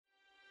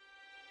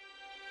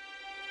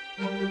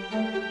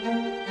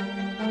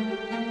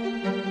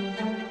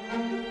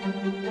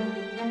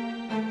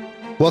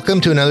Welcome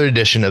to another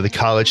edition of the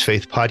College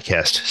Faith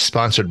Podcast,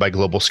 sponsored by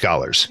Global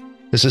Scholars.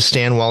 This is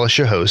Stan Wallace,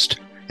 your host,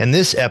 and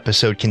this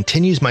episode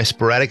continues my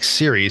sporadic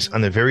series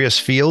on the various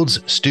fields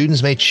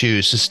students may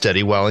choose to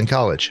study while in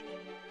college.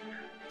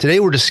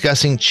 Today we're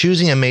discussing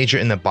choosing a major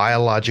in the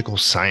biological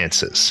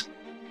sciences.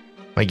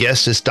 My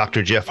guest is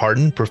Dr. Jeff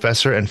Hardin,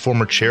 professor and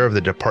former chair of the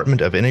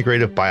Department of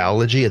Integrative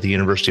Biology at the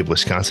University of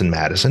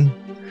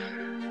Wisconsin-Madison.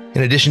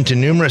 In addition to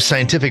numerous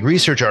scientific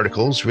research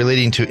articles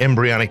relating to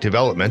embryonic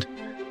development,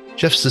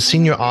 Jeff's the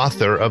senior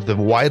author of the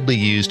widely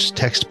used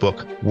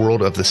textbook,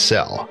 World of the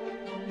Cell.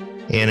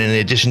 And in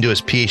addition to his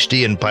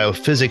PhD in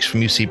biophysics from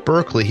UC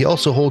Berkeley, he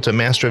also holds a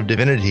Master of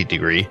Divinity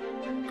degree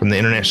from the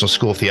International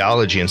School of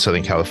Theology in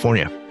Southern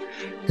California.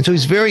 And so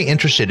he's very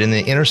interested in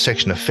the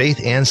intersection of faith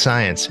and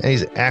science, and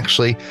he's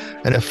actually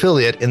an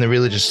affiliate in the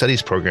Religious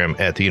Studies program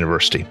at the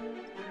university.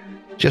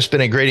 Jeff's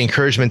been a great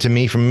encouragement to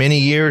me for many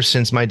years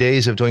since my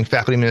days of doing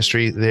faculty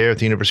ministry there at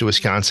the University of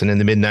Wisconsin in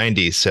the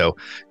mid-90s. So,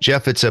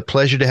 Jeff, it's a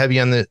pleasure to have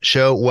you on the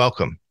show.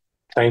 Welcome.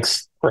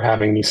 Thanks for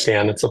having me,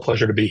 Stan. It's a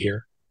pleasure to be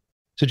here.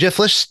 So, Jeff,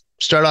 let's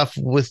start off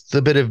with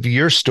a bit of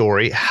your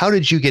story. How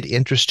did you get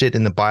interested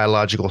in the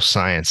biological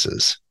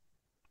sciences?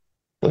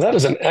 Well, that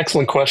is an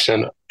excellent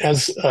question.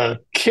 As a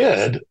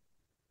kid,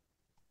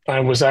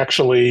 I was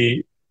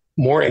actually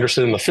more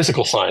interested in the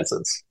physical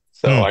sciences.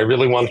 So I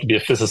really wanted to be a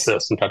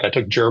physicist. In fact, I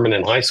took German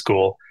in high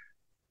school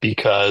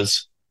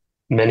because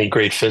many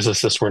great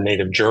physicists were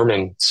native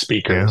German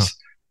speakers.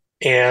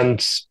 Yeah.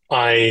 And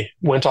I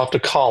went off to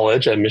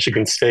college at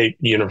Michigan State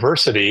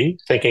University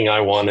thinking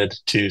I wanted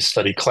to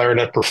study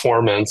clarinet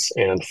performance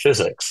and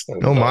physics.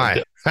 And, oh,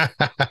 my.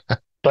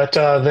 But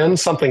then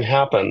something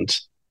happened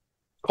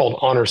called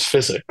honors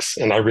physics.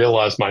 And I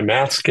realized my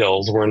math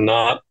skills were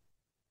not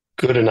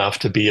good enough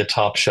to be a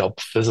top shelf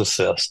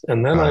physicist.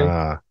 And then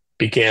I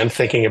began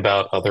thinking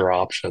about other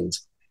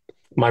options.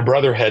 My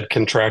brother had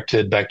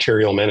contracted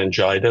bacterial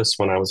meningitis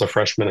when I was a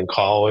freshman in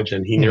college,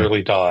 and he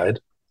nearly died.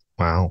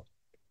 Wow.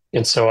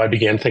 And so I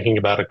began thinking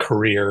about a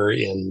career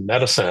in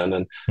medicine.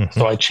 And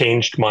so I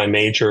changed my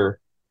major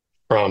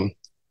from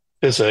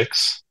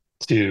physics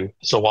to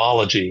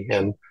zoology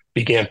and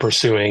began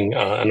pursuing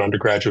an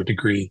undergraduate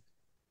degree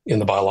in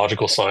the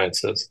biological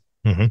sciences.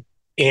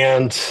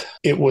 And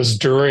it was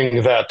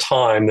during that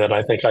time that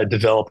I think I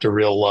developed a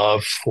real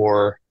love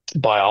for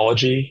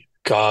biology,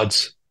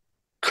 God's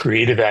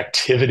creative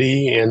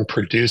activity in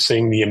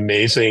producing the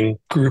amazing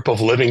group of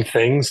living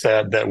things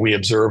that we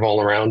observe all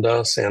around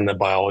us and that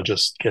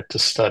biologists get to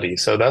study.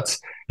 So that's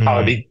how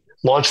I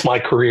launched my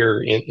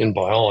career in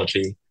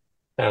biology.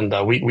 And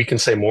we can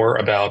say more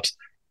about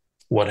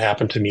what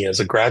happened to me as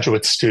a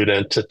graduate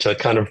student to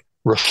kind of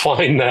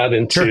refine that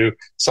into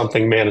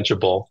something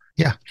manageable.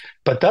 Yeah.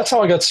 But that's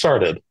how I got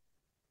started.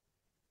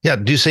 Yeah.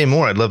 Do say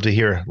more. I'd love to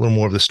hear a little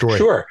more of the story.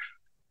 Sure.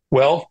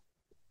 Well,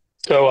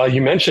 so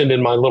you mentioned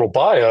in my little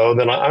bio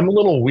that I'm a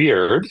little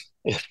weird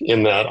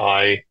in that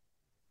I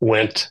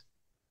went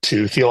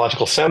to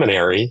theological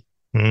seminary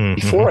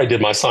before I did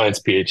my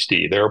science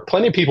PhD. There are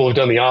plenty of people who've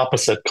done the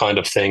opposite kind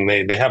of thing.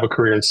 They have a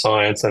career in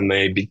science and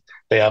they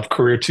have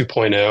career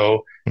 2.0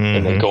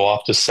 and they go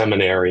off to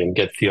seminary and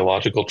get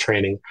theological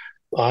training.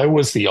 I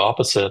was the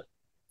opposite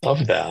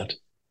of that.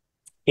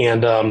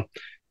 And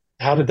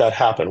how did that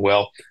happen?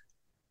 Well,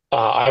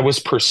 I was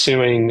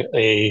pursuing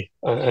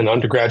an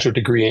undergraduate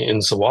degree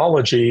in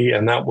zoology,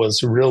 and that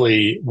was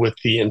really with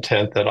the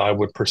intent that I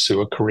would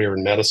pursue a career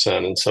in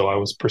medicine. And so I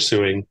was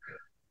pursuing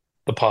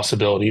the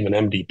possibility of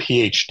an MD,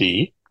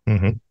 PhD,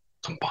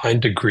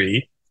 combined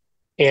degree.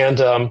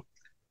 And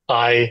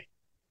I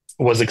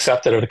was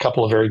accepted at a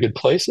couple of very good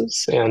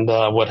places. And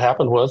what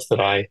happened was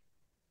that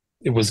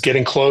it was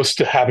getting close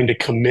to having to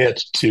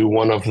commit to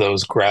one of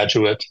those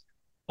graduate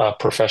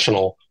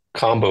professional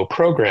combo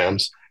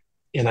programs.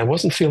 And I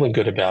wasn't feeling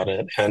good about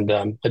it. And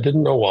I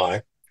didn't know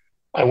why.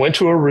 I went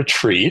to a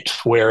retreat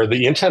where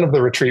the intent of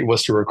the retreat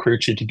was to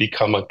recruit you to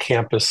become a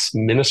campus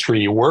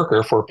ministry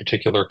worker for a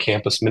particular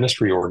campus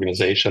ministry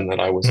organization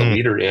that I was a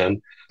leader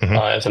in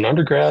as an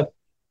undergrad.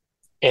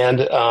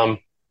 And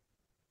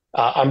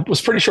I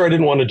was pretty sure I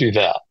didn't want to do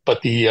that.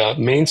 But the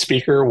main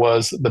speaker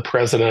was the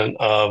president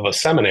of a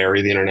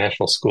seminary, the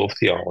International School of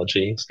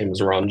Theology. His name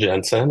was Ron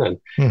Jensen.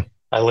 And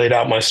I laid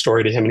out my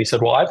story to him, and he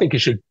said, well, I think you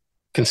should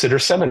consider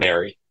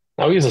seminary.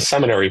 Now, he was a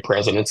seminary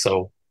president,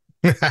 so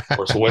of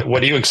course,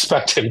 what do you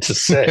expect him to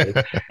say?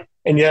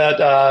 And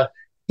yet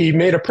he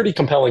made a pretty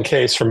compelling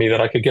case for me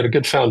that I could get a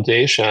good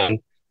foundation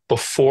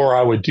before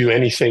I would do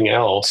anything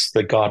else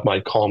that God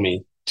might call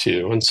me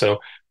to. And so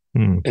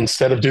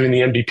instead of doing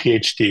the MD,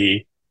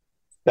 PhD,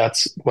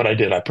 that's what I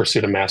did. I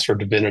pursued a Master of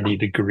Divinity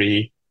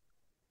degree,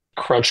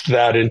 crunched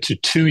that into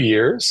 2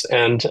 years.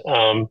 And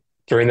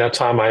during that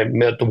time, I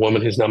met the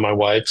woman who's now my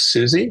wife,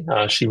 Susie.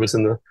 She was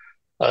in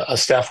a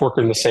staff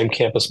worker in the same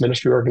campus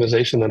ministry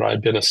organization that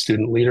I'd been a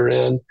student leader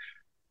in.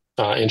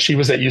 And she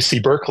was at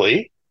UC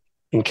Berkeley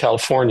in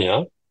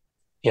California.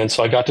 And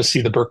so I got to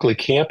see the Berkeley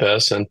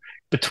campus. And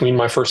between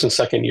my first and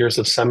second years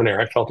of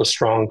seminary, I felt a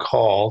strong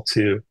call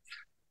to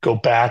go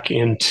back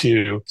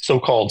into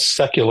so-called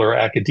secular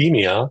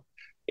academia.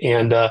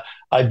 And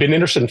I'd been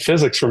interested in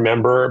physics,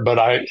 remember, but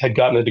I had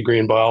gotten a degree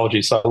in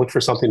biology. So I looked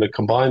for something to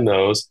combine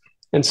those.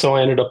 And so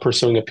I ended up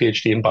pursuing a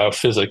PhD in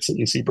biophysics at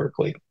UC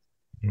Berkeley.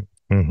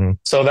 Mm-hmm.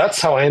 So that's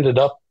how I ended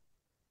up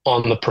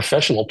on the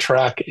professional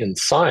track in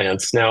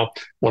science. Now,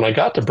 when I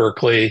got to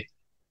Berkeley,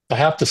 I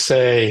have to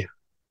say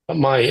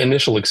my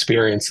initial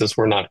experiences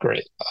were not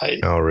great.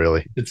 Oh,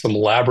 really? Did some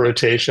lab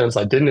rotations.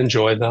 I didn't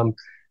enjoy them.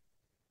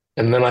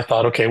 And then I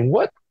thought, okay,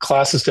 what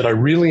classes did I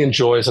really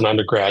enjoy as an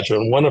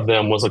undergraduate? And one of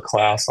them was a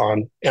class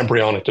on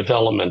embryonic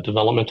development,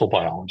 developmental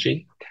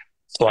biology.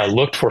 So I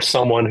looked for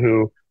someone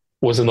who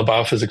was in the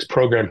biophysics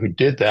program who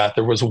did that.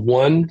 There was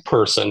one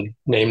person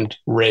named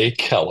Ray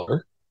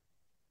Keller,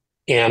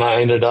 and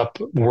I ended up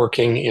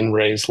working in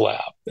Ray's lab.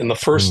 And the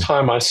first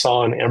time I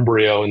saw an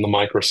embryo in the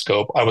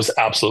microscope, I was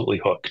absolutely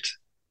hooked.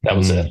 That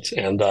was it.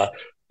 And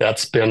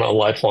that's been a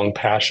lifelong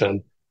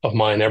passion of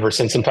mine ever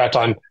since. In fact,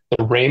 I'm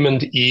the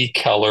Raymond E.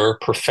 Keller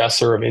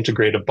Professor of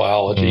Integrative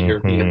Biology here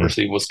at the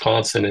University of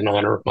Wisconsin in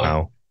honor of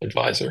my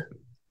advisor.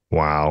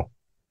 Wow.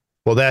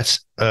 Well,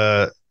 that's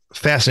a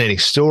fascinating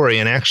story.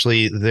 And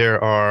actually,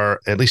 there are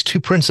at least two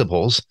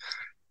principles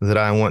that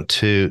I want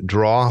to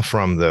draw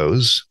from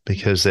those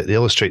because it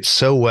illustrates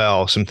so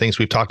well some things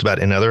we've talked about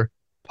in other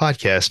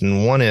podcasts.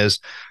 And one is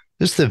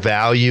just the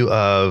value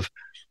of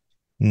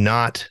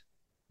not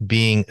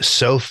being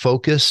so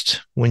focused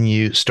when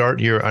you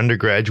start your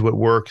undergraduate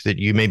work that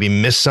you maybe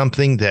miss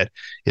something that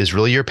is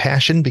really your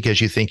passion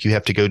because you think you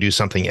have to go do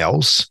something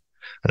else.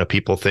 I know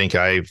people think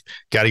I've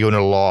got to go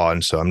into law,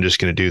 and so I'm just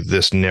going to do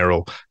this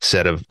narrow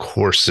set of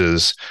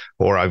courses,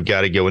 or I've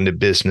got to go into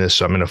business,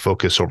 so I'm going to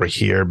focus over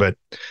here. But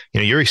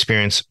your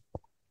experience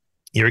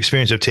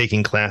of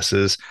taking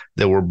classes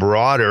that were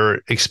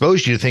broader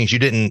exposed you to things you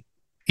didn't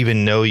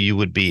even know you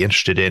would be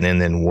interested in and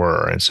then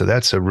were. And so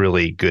that's a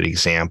really good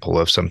example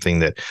of something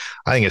that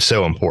I think is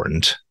so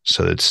important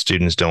so that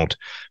students don't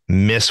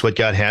miss what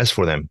God has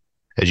for them,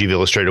 as you've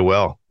illustrated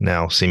well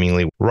now,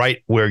 seemingly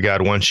right where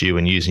God wants you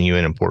and using you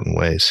in important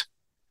ways.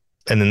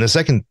 And then the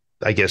second,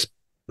 I guess,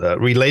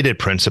 related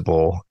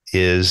principle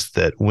is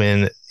that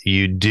when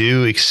you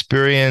do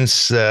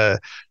experience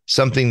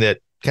something that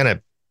kind of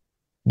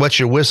wets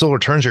your whistle or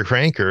turns your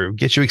crank or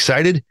gets you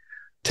excited,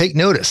 take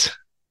notice.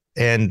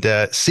 And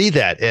see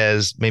that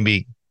as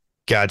maybe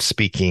God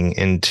speaking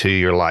into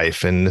your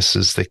life. And this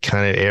is the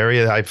kind of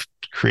area that I've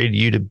created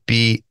you to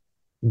be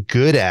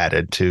good at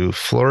it, to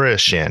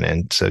flourish in.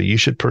 And so you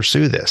should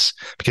pursue this.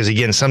 Because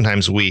again,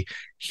 sometimes we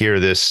hear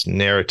this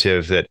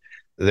narrative that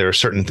there are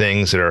certain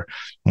things that are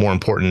more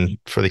important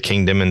for the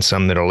kingdom and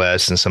some that are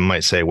less. And some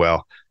might say,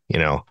 well,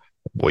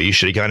 you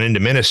should have gone into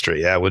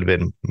ministry. That would have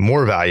been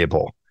more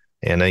valuable.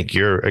 And I think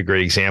you're a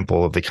great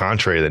example of the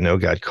contrary, that no,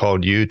 God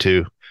called you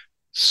to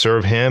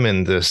serve him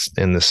in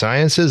the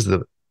sciences,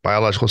 the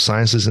biological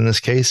sciences in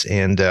this case,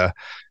 and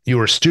you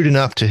were astute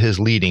enough to his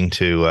leading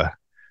to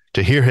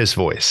hear his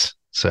voice.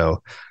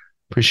 So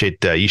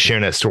appreciate you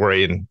sharing that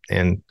story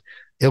and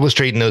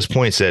illustrating those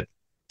points that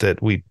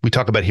we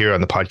talk about here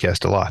on the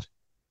podcast a lot.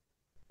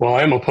 Well,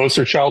 I'm a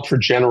poster child for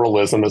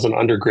generalism as an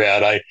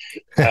undergrad. I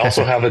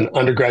also have an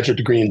undergraduate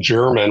degree in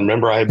German.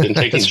 Remember, I had been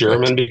taking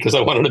German because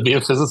I wanted to be a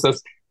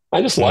physicist.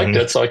 I just liked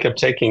it, so I kept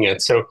taking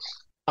it. So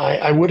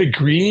I would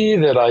agree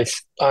that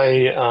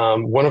I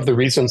one of the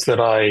reasons that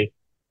I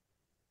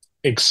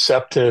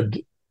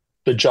accepted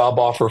the job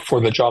offer for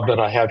the job that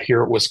I have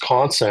here at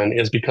Wisconsin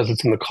is because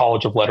it's in the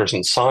College of Letters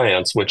and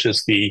Science, which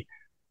is the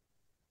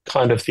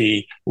kind of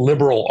the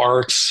liberal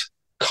arts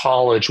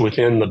college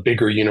within the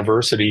bigger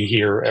university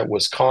here at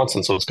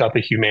Wisconsin. So it's got the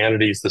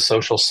humanities, the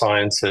social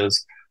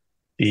sciences,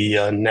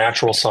 the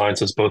natural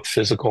sciences, both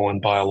physical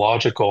and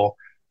biological.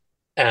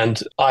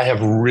 And I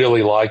have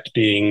really liked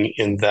being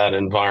in that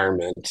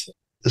environment.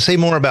 Say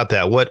more about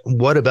that.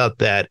 What about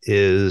that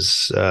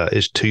is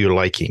to your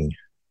liking?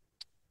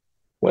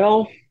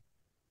 Well,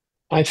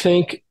 I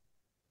think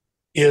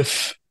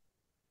if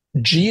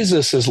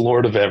Jesus is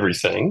Lord of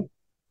everything,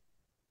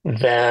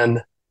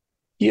 then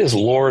he is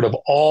Lord of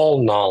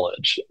all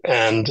knowledge.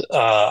 And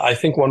I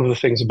think one of the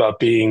things about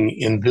being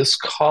in this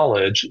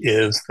college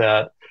is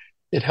that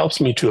it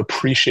helps me to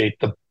appreciate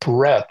the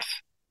breadth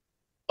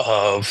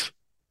of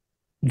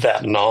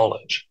that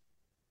knowledge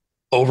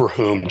over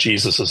whom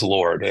Jesus is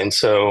Lord. And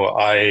so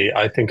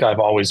I think I've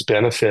always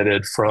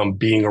benefited from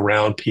being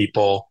around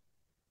people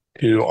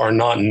who are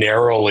not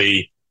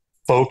narrowly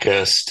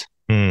focused,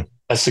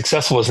 as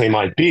successful as they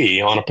might be,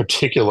 on a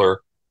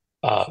particular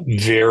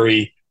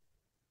very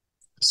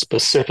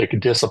specific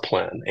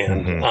discipline.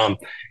 And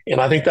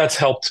and I think that's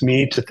helped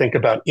me to think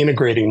about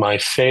integrating my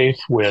faith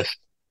with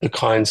the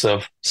kinds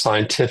of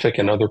scientific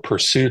and other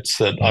pursuits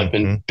that I've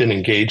been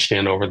engaged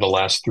in over the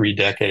last 3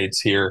 decades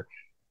here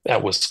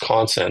at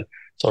Wisconsin.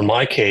 So in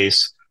my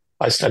case,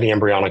 I study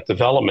embryonic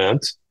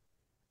development,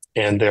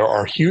 and there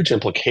are huge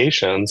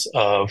implications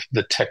of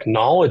the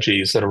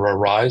technologies that are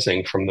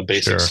arising from the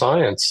basic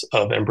science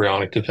of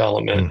embryonic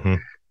development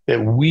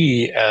that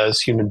we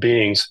as human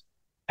beings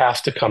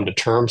have to come to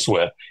terms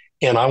with.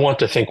 And I want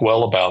to think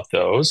well about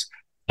those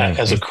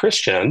as a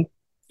Christian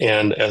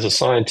and as a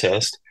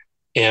scientist.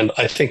 And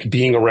I think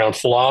being around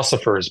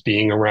philosophers,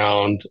 being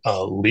around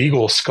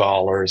legal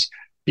scholars,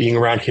 being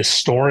around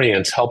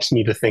historians helps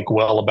me to think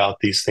well about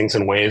these things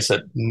in ways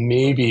that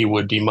maybe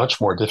would be much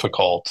more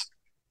difficult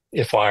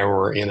if I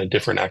were in a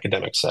different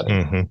academic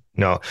setting.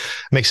 No,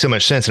 makes so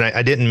much sense. And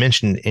I didn't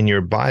mention in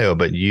your bio,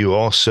 but you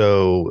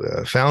also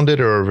founded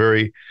or are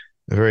very,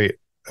 very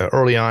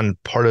early on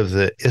part of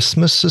the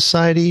Isthmus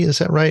Society. Is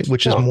that right?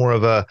 Which is more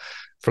of a,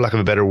 for lack of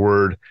a better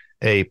word,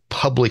 a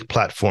public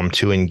platform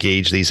to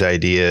engage these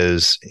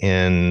ideas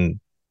in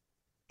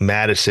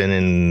Madison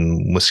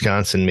and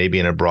Wisconsin, maybe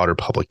in a broader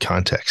public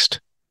context,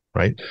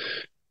 right?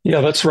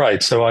 Yeah, that's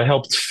right. So I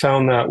helped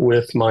found that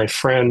with my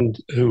friend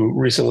who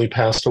recently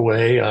passed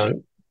away, a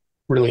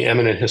really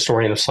eminent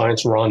historian of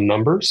science, Ron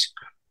Numbers.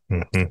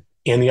 And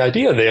the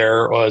idea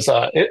there was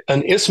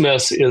an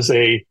isthmus is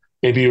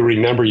maybe you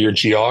remember your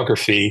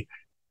geography,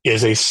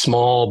 is a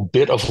small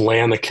bit of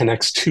land that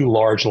connects two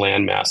large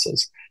land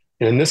masses.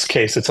 And in this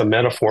case, it's a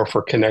metaphor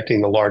for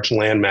connecting the large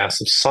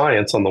landmass of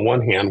science on the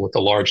one hand with the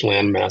large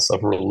landmass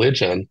of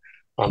religion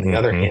on the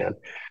other hand.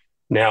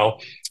 Now,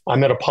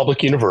 I'm at a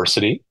public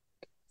university,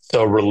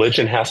 so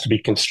religion has to be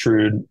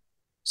construed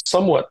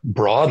somewhat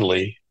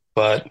broadly,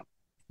 but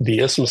the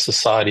Isthmus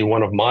Society,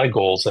 one of my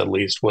goals at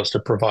least, was to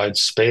provide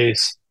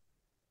space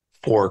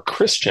for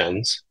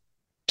Christians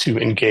to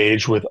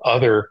engage with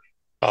other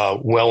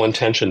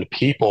well-intentioned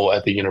people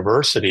at the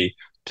university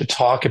to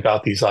talk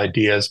about these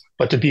ideas,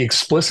 but to be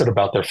explicit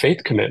about their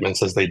faith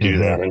commitments as they do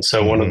that. And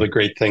so one of the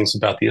great things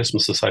about the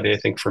Isthmus Society, I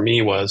think, for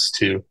me was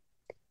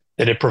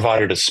that it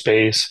provided a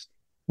space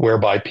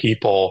whereby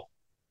people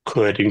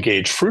could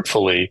engage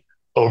fruitfully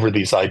over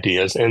these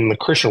ideas. And the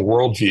Christian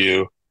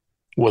worldview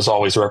was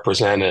always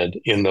represented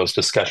in those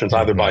discussions,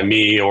 either by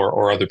me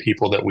or other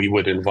people that we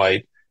would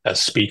invite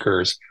as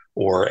speakers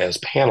or as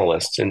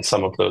panelists in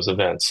some of those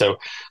events. So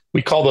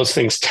we call those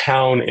things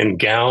town and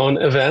gown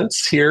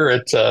events here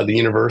at the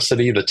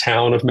university, the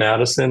town of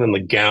Madison, and the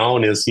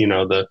gown is,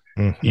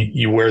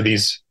 you wear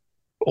these,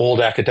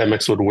 old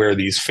academics would wear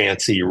these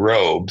fancy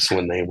robes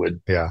when they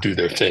would do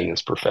their thing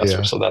as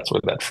professors. So that's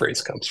where that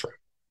phrase comes from.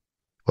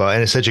 Well,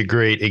 and it's such a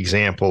great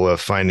example of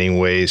finding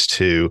ways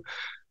to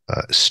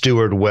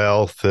steward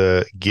wealth,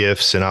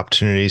 gifts and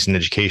opportunities and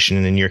education,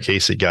 and in your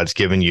case, that God's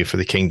given you for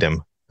the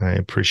kingdom. I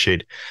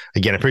appreciate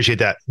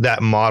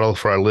that model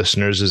for our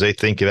listeners as they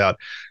think about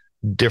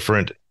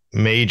different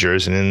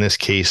majors, and in this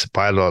case,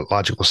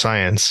 biological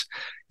science.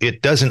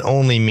 It doesn't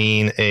only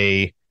mean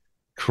a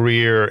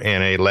career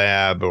in a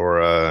lab or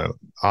a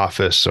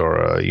office or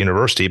a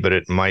university, but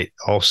it might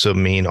also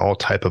mean all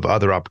type of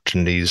other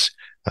opportunities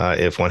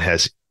if one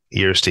has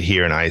ears to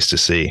hear and eyes to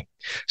see.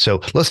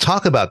 So let's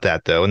talk about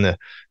that, though, in the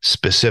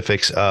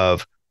specifics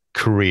of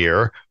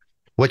career.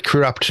 What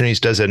career opportunities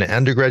does an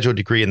undergraduate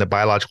degree in the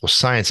biological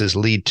sciences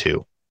lead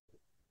to?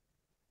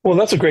 Well,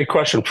 that's a great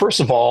question. First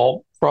of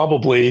all,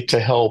 probably to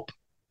help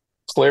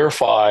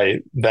clarify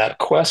that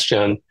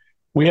question,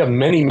 we have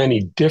many,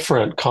 many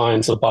different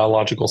kinds of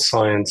biological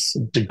science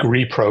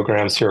degree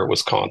programs here at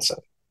Wisconsin.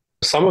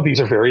 Some of these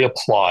are very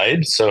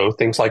applied, so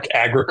things like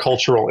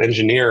agricultural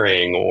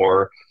engineering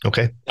or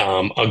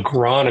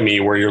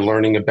agronomy, where you're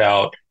learning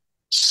about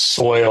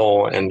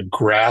soil and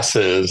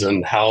grasses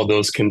and how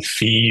those can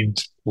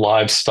feed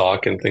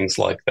livestock and things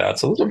like that.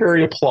 So those are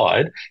very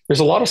applied. There's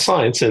a lot of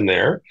science in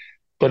there,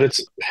 but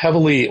it's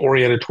heavily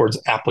oriented towards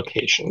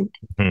application,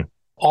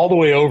 all the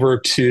way over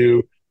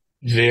to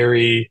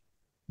very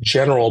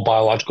general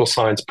biological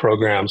science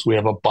programs. We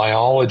have a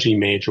biology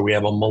major, we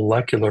have a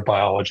molecular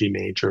biology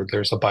major,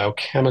 there's a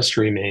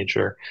biochemistry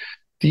major.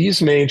 These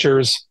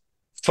majors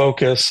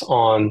focus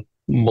on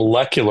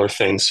molecular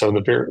things, so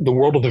the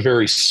world of the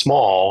very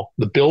small,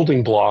 the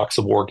building blocks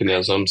of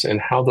organisms and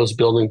how those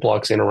building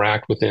blocks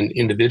interact within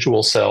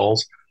individual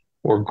cells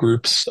or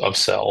groups of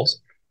cells.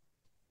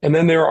 And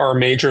then there are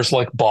majors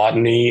like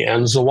botany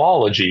and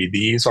zoology.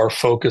 These are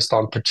focused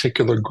on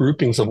particular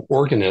groupings of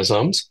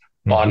organisms.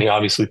 Botany,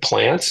 obviously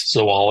plants,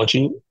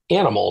 zoology,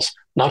 animals,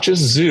 not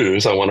just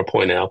zoos, I want to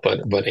point out,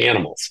 but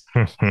animals.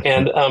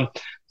 And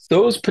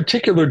those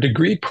particular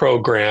degree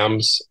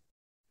programs,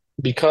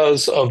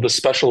 because of the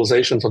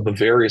specializations of the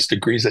various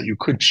degrees that you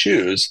could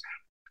choose,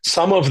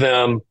 some of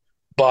them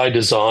by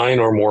design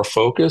are more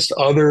focused,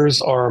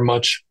 others are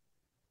much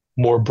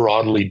more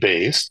broadly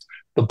based.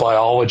 The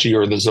biology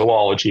or the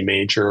zoology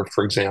major,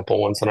 for example,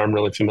 ones that I'm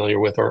really familiar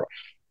with, are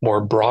more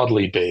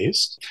broadly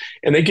based,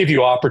 and they give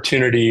you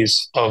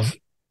opportunities of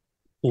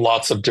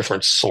lots of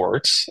different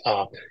sorts.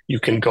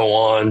 You can go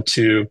on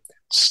to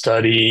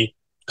study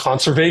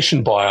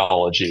conservation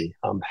biology.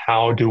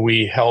 How do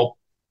we help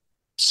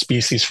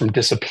species from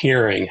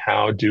disappearing?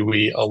 How do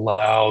we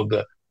allow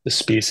the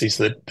species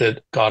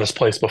that God has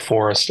placed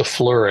before us to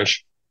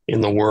flourish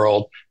in the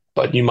world?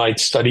 But you might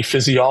study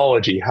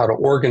physiology, how do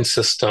organ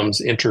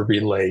systems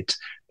interrelate?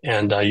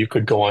 And you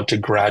could go on to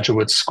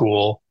graduate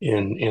school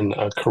in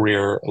a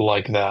career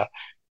like that.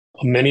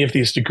 Many of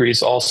these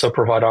degrees also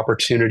provide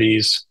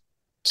opportunities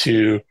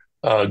to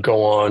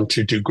go on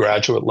to do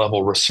graduate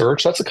level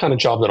research. That's the kind of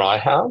job that I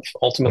have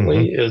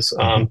ultimately is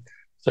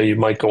so you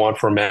might go on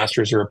for a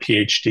master's or a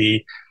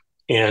PhD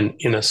and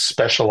in a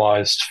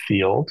specialized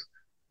field.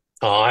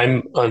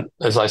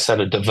 As I said,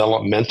 a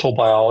developmental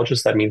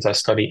biologist. That means I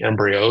study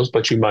embryos,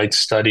 but you might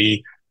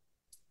study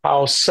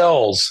how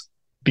cells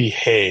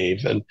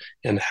behave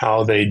and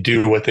how they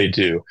do what they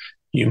do.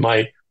 You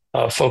might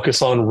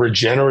focus on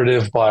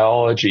regenerative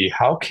biology.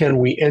 How can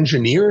we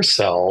engineer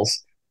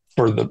cells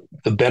for the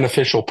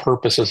beneficial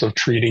purposes of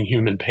treating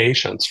human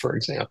patients, for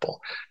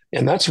example?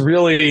 And that's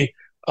really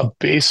a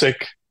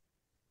basic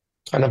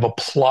kind of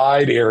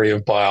applied area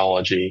of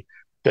biology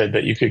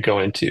that you could go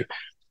into.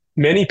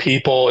 Many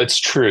people, it's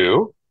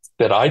true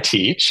that I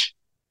teach,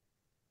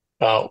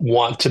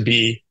 want to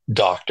be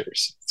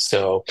doctors.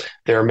 So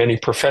there are many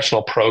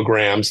professional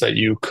programs that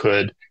you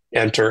could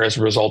enter as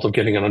a result of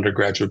getting an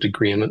undergraduate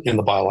degree in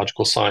the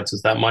biological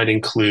sciences. That might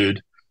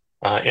include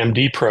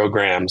MD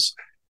programs.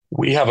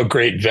 We have a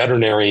great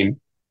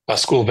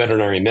school of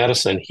veterinary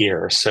medicine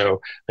here.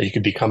 So you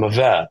could become a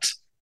vet.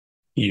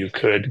 You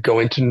could go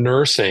into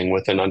nursing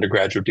with an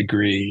undergraduate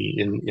degree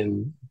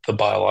in the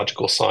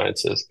biological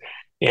sciences.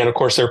 And of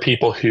course, there are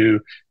people who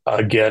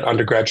get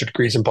undergraduate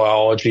degrees in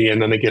biology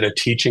and then they get a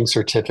teaching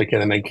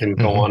certificate and they can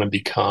go on and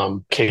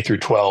become K through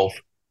 12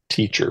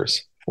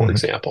 teachers, for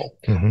example.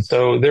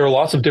 So there are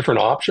lots of different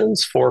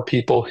options for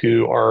people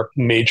who are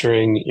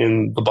majoring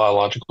in the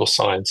biological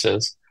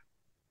sciences.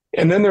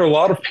 And then there are a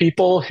lot of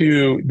people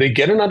who they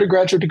get an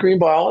undergraduate degree in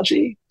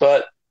biology,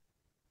 but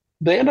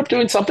they end up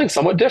doing something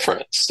somewhat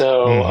different.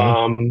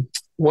 So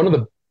one of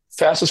the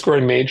fastest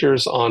growing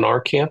majors on our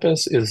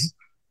campus is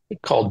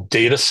called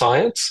data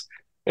science.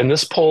 And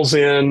this pulls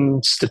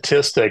in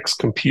statistics,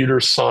 computer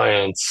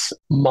science,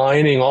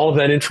 mining, all of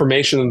that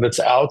information that's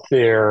out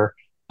there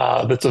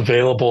that's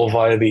available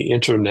via the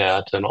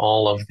internet and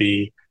all of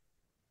the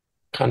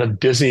kind of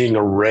dizzying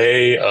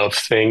array of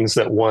things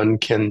that one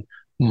can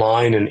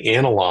mine and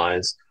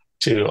analyze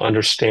to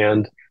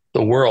understand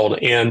the world.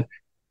 And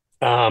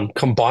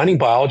combining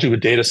biology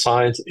with data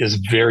science is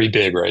very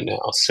big right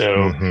now.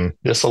 So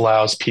this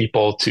allows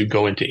people to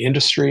go into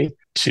industry,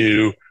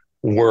 to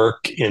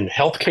work in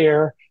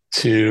healthcare,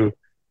 to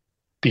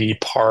be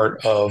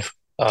part of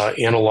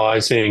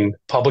analyzing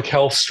public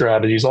health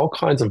strategies, all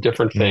kinds of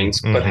different things.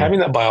 But having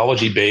that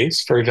biology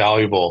base, very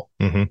valuable,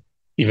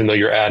 even though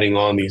you're adding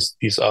on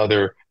these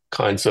other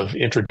kinds of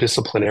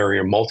interdisciplinary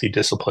or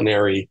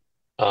multidisciplinary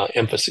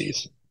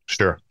emphases.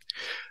 Sure.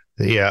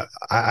 Yeah,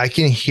 I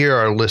can hear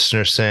our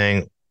listeners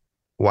saying,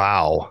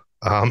 wow,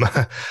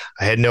 I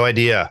had no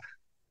idea.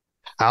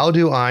 How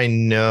do I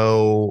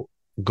know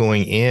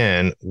going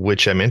in,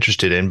 which I'm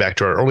interested in? Back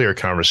to our earlier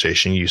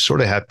conversation, you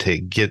sort of have to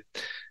get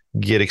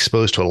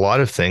exposed to a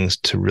lot of things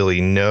to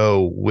really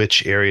know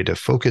which area to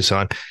focus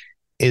on.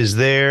 Is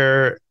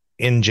there,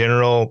 in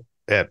general,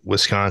 at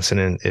Wisconsin,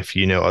 and if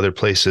you know other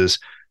places,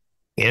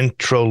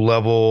 intro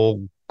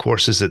level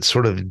courses that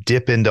sort of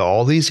dip into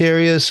all these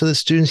areas so that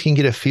students can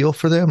get a feel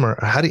for them? Or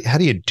how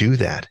do you do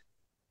that?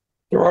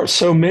 There are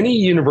so many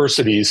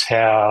universities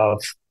have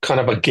kind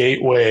of a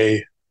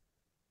gateway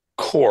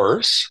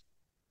course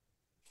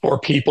for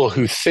people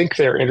who think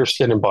they're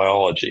interested in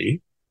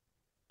biology.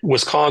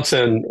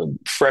 Wisconsin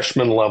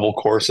freshman level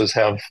courses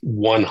have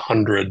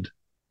 100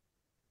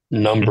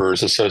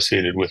 numbers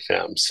associated with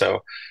them. So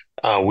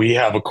we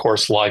have a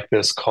course like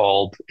this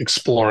called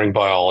Exploring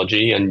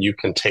Biology, and you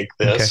can take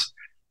this,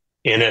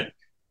 and it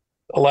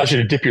allows you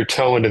to dip your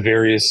toe into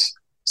various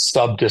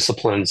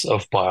subdisciplines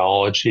of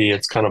biology.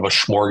 It's kind of a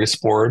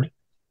smorgasbord.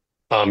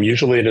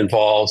 Usually it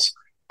involves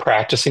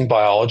practicing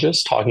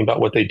biologists talking about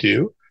what they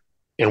do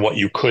and what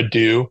you could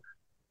do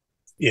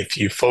if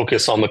you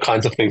focus on the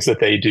kinds of things that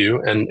they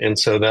do. And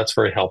so that's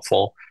very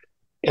helpful.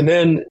 And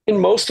then in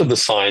most of the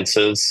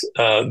sciences,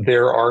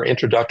 there are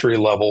introductory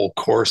level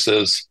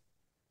courses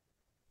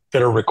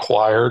that are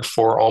required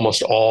for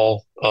almost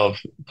all of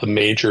the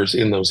majors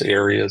in those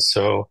areas.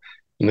 So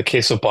in the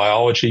case of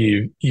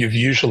biology, you've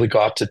usually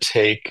got to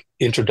take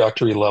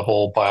introductory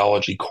level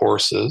biology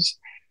courses.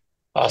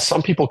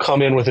 Some people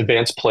come in with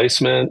advanced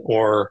placement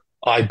or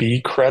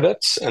IB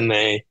credits, and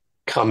they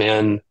come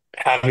in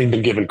having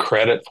been given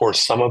credit for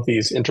some of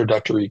these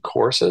introductory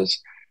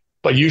courses.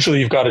 But usually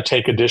you've got to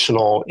take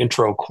additional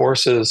intro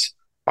courses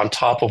on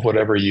top of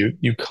whatever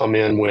you come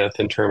in with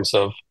in terms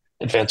of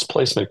advanced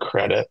placement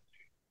credit.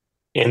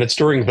 And it's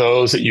during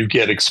those that you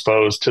get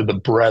exposed to the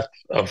breadth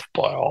of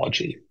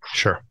biology.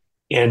 Sure.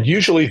 And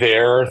usually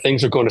there,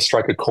 things are going to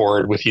strike a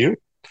chord with you.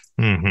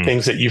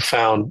 Things that you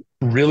found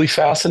really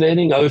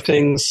fascinating, other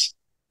things,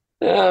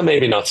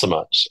 maybe not so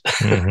much.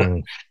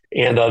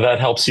 And that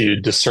helps you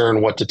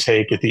discern what to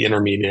take at the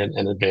intermediate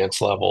and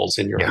advanced levels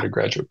in your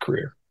undergraduate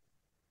career.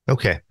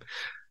 Okay.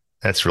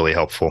 That's really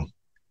helpful.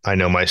 I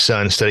know my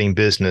son studying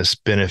business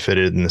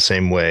benefited in the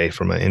same way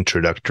from an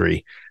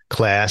introductory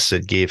class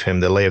that gave him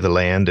the lay of the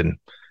land. And,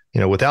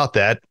 without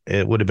that,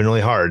 it would have been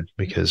really hard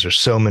because there's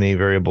so many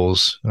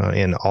variables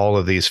in all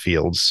of these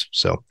fields.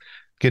 So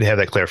good to have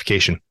that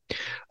clarification.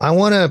 I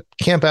want to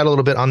camp out a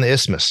little bit on the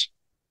isthmus.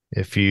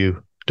 if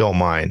you don't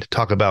mind.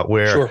 Talk about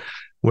Sure.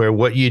 where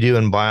what you do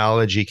in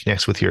biology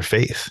connects with your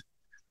faith.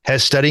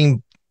 Has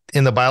studying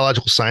in the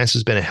biological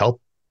sciences been a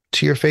help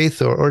to your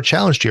faith or a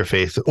challenge to your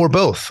faith, or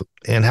both?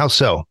 And how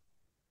so?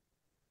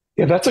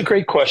 Yeah, that's a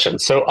great question.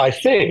 So I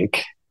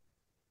think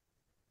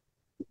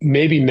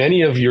maybe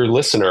many of your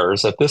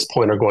listeners at this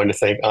point are going to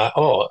think,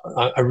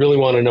 I really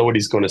want to know what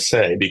he's going to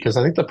say, because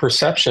I think the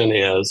perception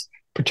is,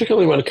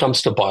 particularly when it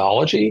comes to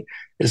biology,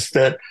 is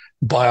that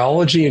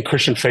biology and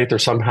Christian faith are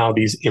somehow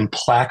these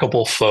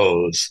implacable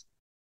foes,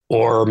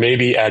 or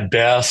maybe at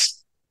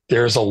best,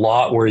 there's a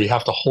lot where you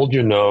have to hold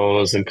your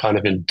nose and kind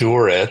of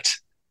endure it.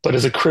 But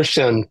as a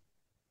Christian,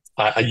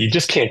 you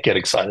just can't get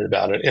excited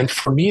about it. And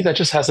for me, that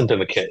just hasn't been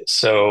the case.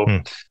 So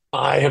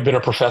I have been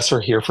a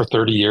professor here for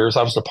 30 years.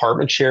 I was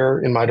department chair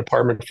in my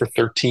department for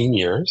 13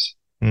 years.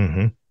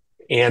 Mm-hmm.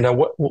 And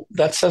what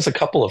that says a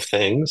couple of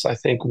things. I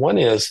think one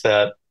is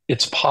that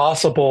it's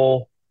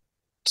possible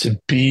to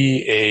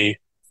be a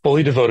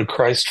fully devoted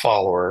Christ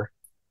follower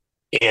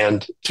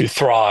and to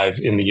thrive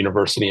in the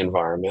university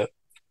environment.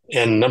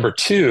 And number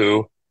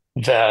two,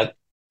 that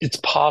it's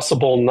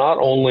possible not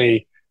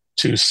only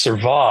to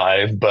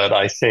survive, but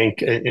I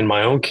think in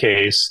my own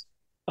case,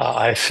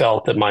 I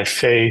felt that my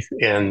faith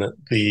in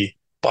the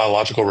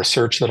biological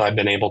research that I've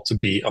been able to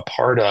be a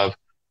part of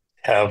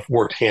have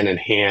worked hand in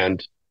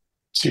hand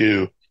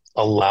to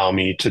allow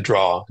me to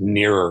draw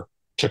nearer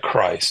to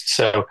Christ.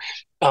 So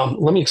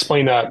let me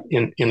explain that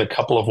in a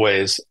couple of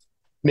ways.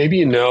 Maybe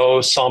you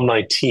know Psalm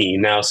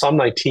 19. Now, Psalm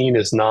 19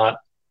 is not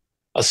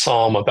a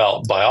psalm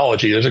about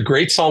biology. There's a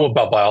great psalm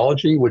about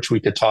biology, which we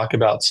could talk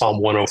about, Psalm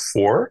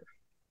 104.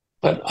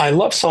 But I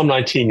love Psalm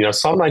 19. You know,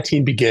 Psalm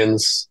 19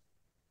 begins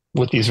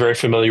with these very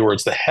familiar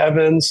words: the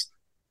heavens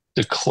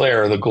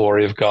declare the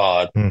glory of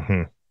God.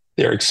 Mm-hmm.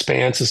 Their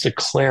expanse is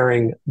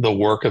declaring the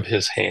work of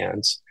his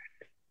hands.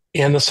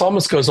 And the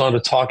psalmist goes on to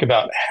talk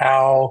about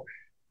how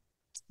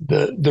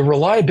the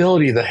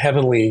reliability of the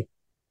heavenly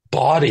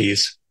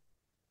bodies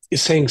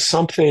is saying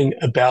something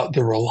about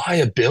the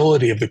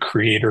reliability of the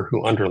creator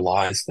who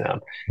underlies them.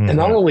 Mm-hmm. And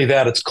not only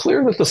that, it's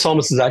clear that the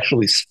psalmist has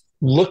actually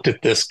looked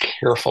at this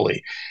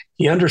carefully.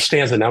 He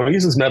understands it. Now, he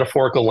uses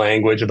metaphorical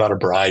language about a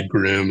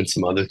bridegroom and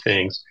some other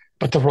things,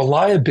 but the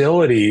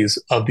reliabilities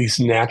of these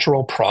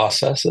natural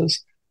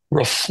processes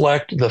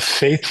reflect the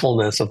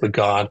faithfulness of the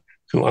God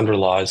who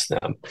underlies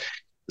them.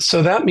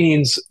 So that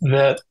means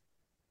that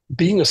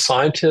being a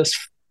scientist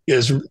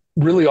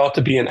really ought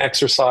to be an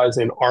exercise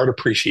in art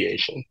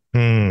appreciation.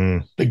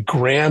 The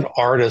grand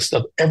artist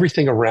of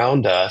everything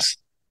around us,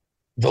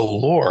 the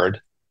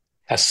Lord,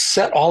 has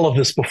set all of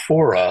this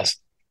before us.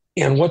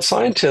 And what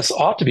scientists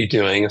ought to be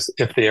doing,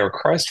 if they are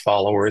Christ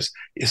followers,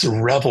 is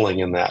reveling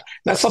in that.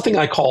 That's something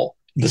I call,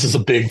 this is a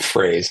big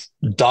phrase,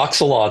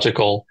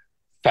 doxological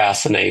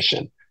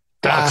fascination.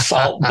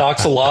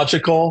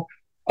 Doxological,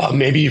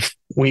 maybe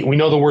we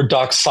know the word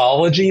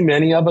doxology,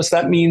 many of us,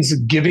 that means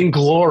giving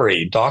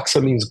glory.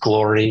 Doxa means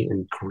glory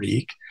in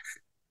Greek.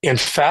 And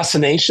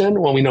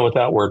fascination, well, we know what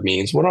that word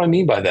means. What do I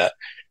mean by that?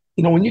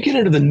 You know, when you get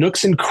into the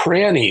nooks and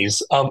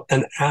crannies of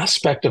an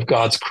aspect of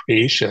God's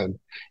creation,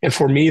 and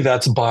for me,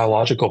 that's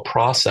biological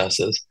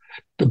processes,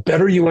 the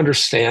better you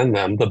understand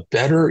them, the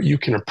better you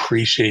can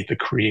appreciate the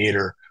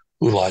creator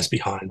who lies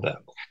behind them.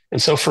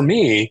 And so for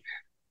me,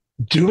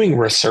 doing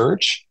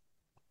research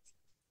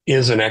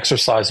is an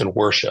exercise in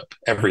worship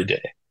every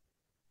day.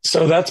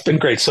 So that's been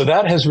great. So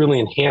that has really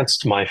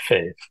enhanced my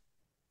faith,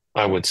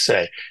 I would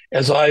say.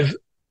 As I've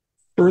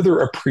further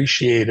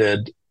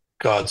appreciated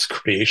God's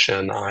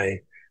creation,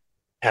 I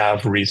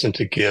have reason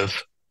to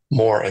give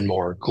more and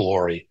more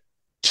glory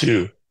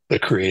to the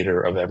creator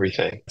of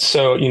everything.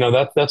 So, you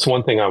know, that's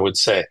one thing I would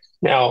say.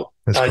 Now,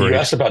 you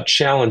asked about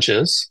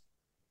challenges.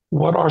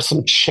 What are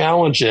some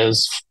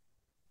challenges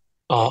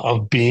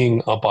of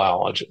being a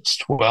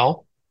biologist?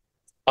 Well,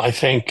 I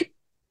think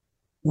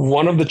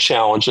one of the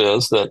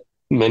challenges that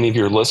many of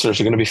your listeners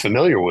are going to be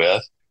familiar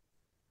with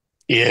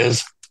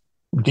is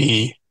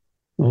the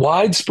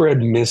widespread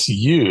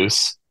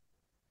misuse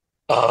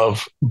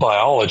of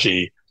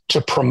biology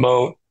to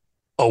promote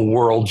a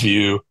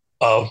worldview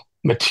of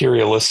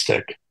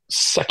materialistic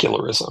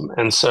secularism.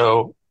 And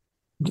so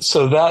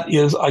that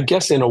is, I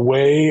guess, in a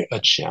way, a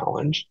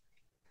challenge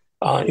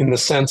in the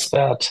sense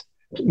that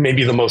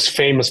maybe the most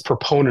famous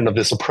proponent of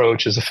this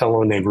approach is a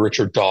fellow named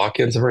Richard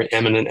Dawkins, a very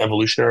eminent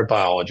evolutionary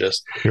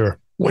biologist. Sure.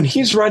 When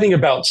he's writing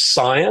about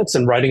science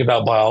and writing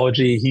about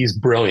biology, he's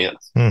brilliant.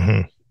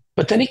 Mm-hmm.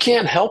 But then he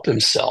can't help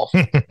himself.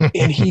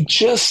 And he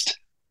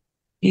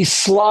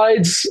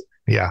slides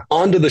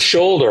onto the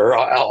shoulder.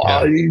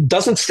 He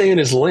doesn't stay in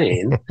his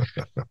lane.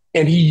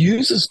 And he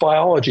uses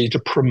biology to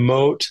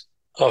promote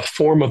a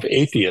form of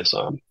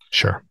atheism.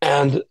 Sure.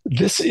 And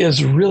this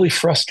is really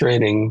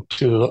frustrating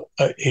to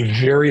a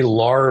very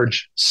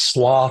large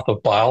swath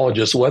of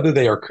biologists, whether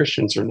they are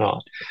Christians or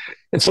not.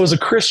 And so as a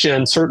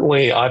Christian,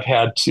 certainly I've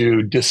had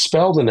to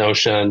dispel the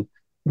notion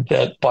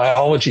that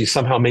biology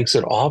somehow makes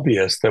it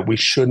obvious that we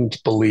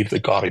shouldn't believe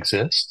that God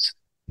exists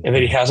and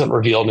that he hasn't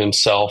revealed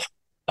himself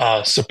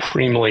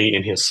supremely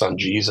in his son,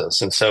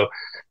 Jesus. And so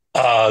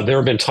there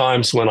have been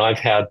times when I've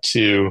had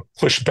to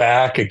push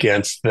back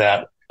against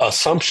that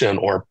assumption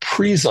or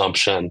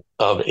presumption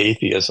of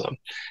atheism.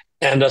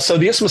 And so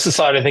the Isthmus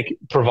Society, I think,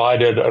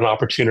 provided an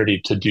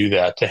opportunity to do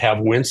that, to have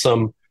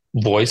winsome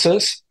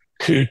voices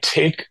who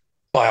take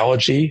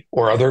biology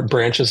or other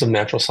branches of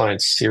natural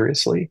science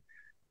seriously,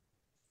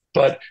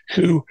 but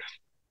who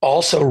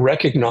also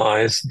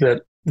recognize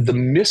that the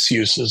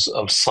misuses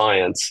of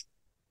science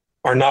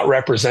are not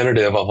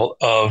representative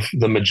of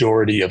the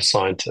majority of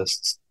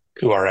scientists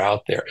who are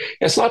out there.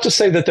 And it's not to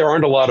say that there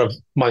aren't a lot of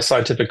my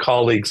scientific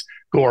colleagues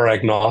who are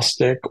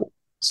agnostic,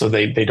 so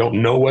they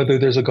don't know whether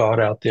there's a God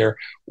out there,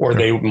 or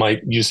they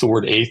might use the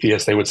word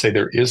atheist. They would say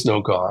there is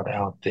no God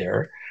out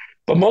there.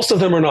 But most of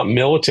them are not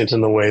militant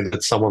in the way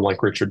that someone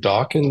like Richard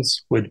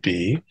Dawkins would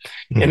be.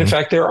 Mm-hmm. And in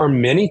fact, there are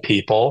many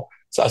people,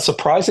 a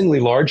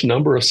surprisingly large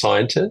number of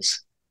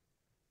scientists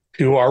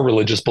who are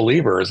religious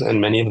believers,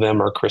 and many of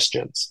them are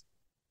Christians.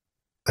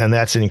 And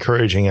that's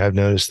encouraging. I've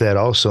noticed that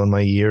also in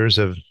my years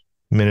of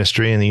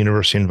ministry in the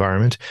university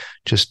environment,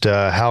 just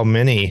how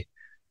many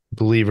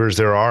believers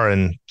there are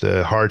in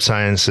the hard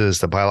sciences,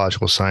 the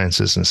biological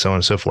sciences, and so on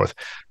and so forth.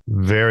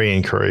 Very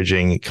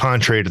encouraging,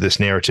 contrary to this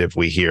narrative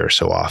we hear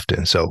so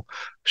often. So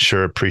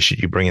sure,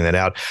 appreciate you bringing that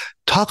out.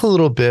 Talk a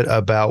little bit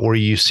about where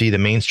you see the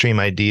mainstream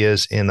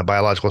ideas in the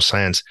biological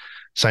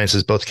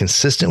sciences, both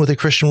consistent with the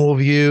Christian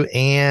worldview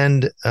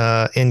and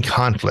in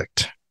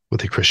conflict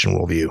with the Christian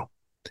worldview.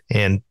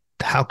 And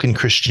how can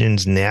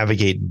Christians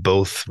navigate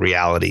both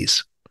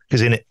realities?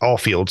 Because in all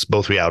fields,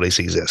 both realities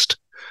exist.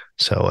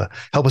 So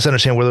help us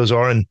understand where those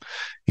are in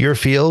your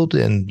field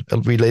and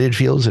related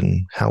fields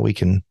and how we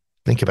can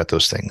think about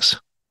those things.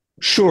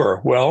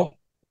 Sure. Well,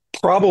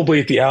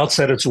 probably at the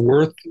outset, it's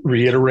worth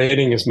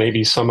reiterating, as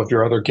maybe some of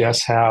your other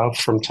guests have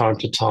from time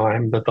to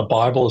time, that the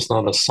Bible is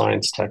not a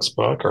science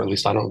textbook, or at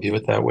least I don't view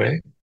it that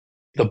way.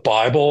 The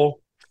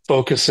Bible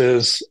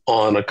focuses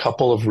on a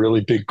couple of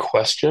really big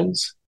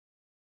questions.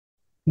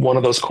 One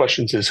of those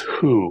questions is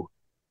who?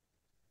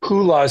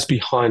 Who lies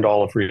behind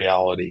all of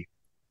reality?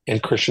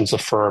 And Christians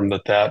affirm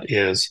that that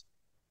is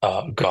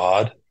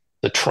God,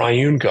 the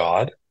triune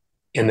God,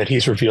 and that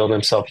he's revealed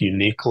himself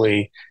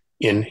uniquely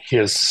in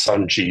his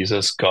son,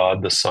 Jesus,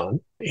 God the Son.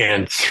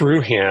 And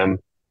through him,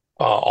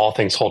 all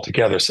things hold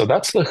together. So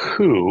that's the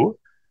who.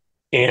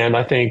 And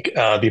I think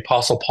the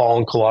Apostle Paul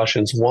in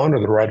Colossians 1, or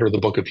the writer of the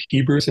book of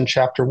Hebrews in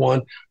chapter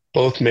 1,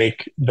 both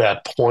make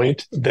that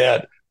point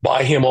that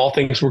by him all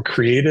things were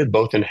created,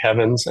 both in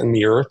heavens and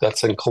the earth.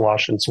 That's in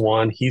Colossians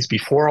 1. He's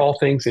before all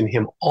things. In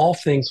him all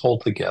things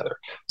hold together.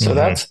 So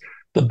that's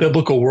the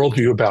biblical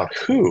worldview about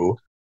who.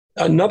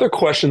 Another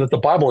question that the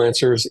Bible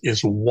answers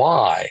is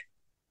why.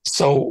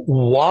 So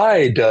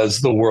why does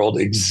the world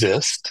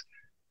exist?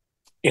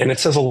 And it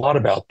says a lot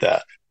about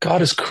that. God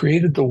has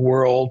created the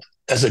world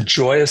as a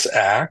joyous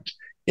act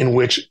in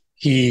which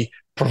he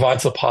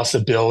provides the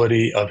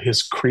possibility of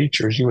his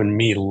creatures, you and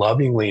me,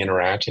 lovingly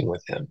interacting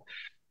with him.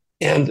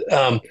 And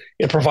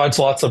it provides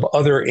lots of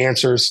other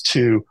answers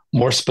to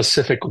more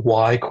specific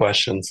why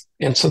questions.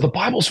 And so the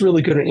Bible's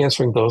really good at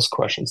answering those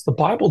questions. The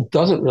Bible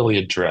doesn't really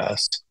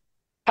address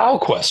how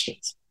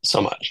questions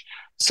so much.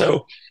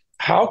 So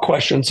how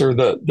questions are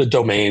the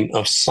domain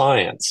of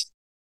science.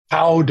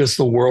 How does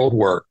the world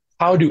work?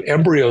 How do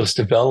embryos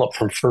develop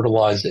from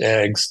fertilized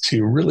eggs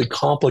to really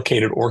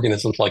complicated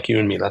organisms like you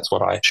and me? That's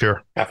what I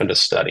happen to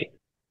study.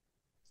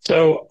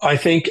 So I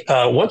think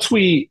once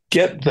we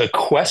get the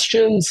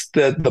questions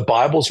that the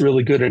Bible's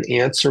really good at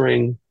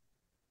answering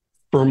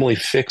firmly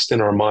fixed in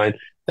our mind,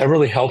 that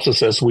really helps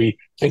us as we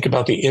think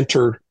about the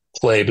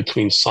interplay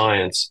between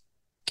science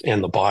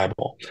and the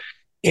Bible.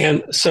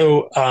 And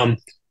so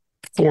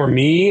for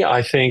me,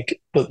 I think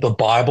that the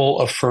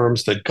Bible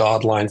affirms that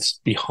God lies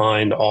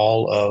behind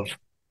all of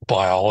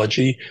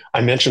biology.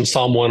 I mentioned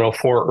Psalm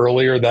 104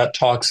 earlier. That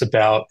talks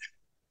about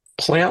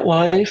plant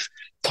life,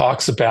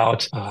 talks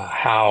about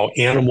how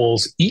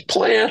animals eat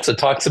plants. It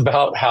talks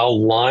about how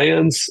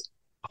lions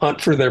hunt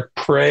for their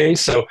prey.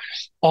 So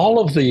all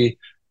of the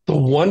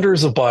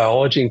wonders of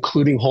biology,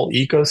 including whole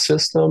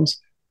ecosystems,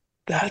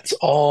 that's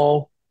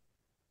all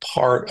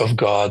part of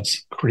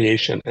God's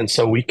creation. And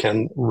so we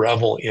can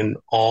revel in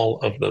all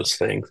of those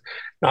things.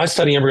 Now, I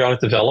study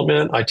embryonic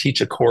development. I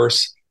teach a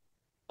course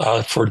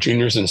for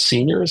juniors and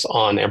seniors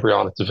on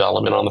embryonic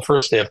development. On the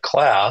first day of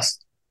class,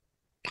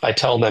 I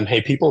tell them,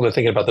 hey, people have been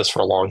thinking about this for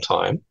a long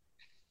time.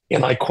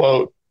 And I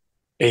quote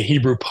a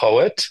Hebrew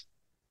poet.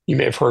 You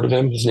may have heard of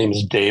him. His name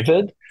is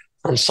David,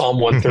 from Psalm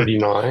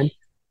 139,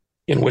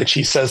 in which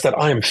he says that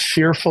I am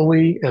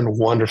fearfully and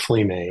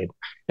wonderfully made,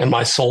 and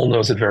my soul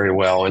knows it very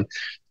well.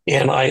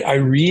 And I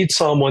read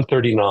Psalm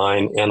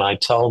 139 and I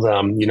tell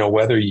them,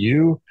 whether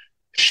you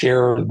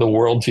share the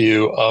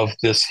worldview of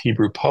this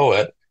Hebrew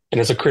poet, and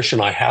as a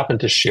Christian, I happen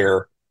to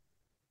share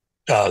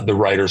the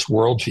writer's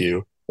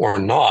worldview or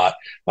not,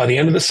 by the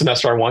end of the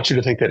semester, I want you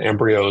to think that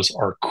embryos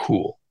are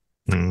cool.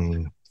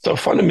 So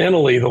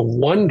fundamentally, the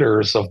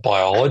wonders of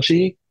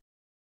biology,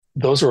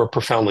 those are a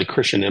profoundly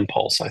Christian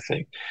impulse, I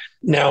think.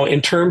 Now,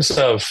 in terms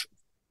of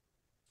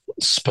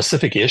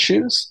specific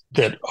issues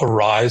that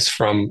arise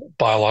from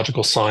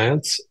biological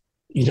science.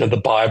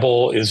 The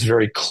Bible is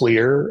very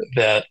clear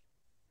that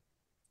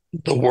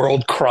the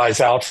world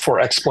cries out for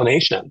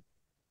explanation.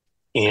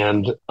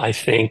 And I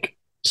think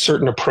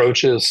certain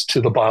approaches to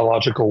the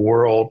biological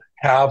world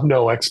have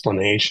no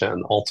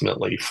explanation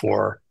ultimately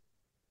for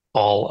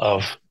all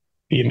of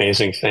the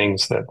amazing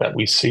things that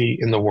we see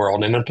in the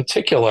world. And in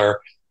particular,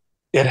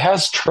 it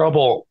has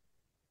trouble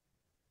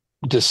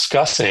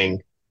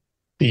discussing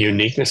the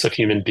uniqueness of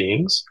human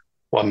beings,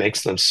 what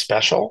makes them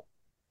special,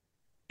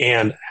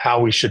 and how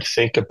we should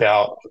think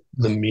about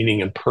the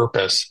meaning and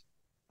purpose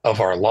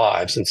of our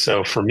lives. And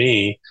so for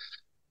me,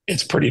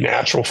 it's pretty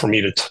natural for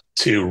me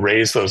to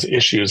raise those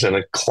issues in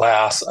a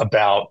class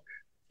about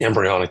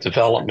embryonic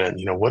development.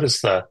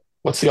 What's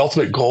the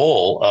ultimate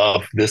goal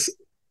of this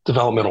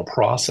developmental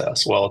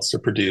process? Well, it's to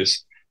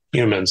produce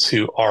humans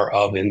who are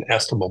of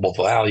inestimable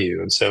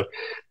value. And so,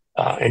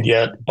 and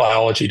yet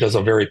biology does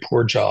a very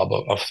poor job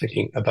of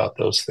thinking about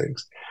those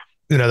things.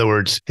 In other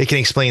words, it can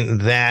explain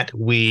that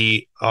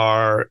we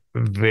are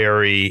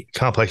very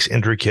complex,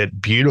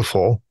 intricate,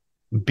 beautiful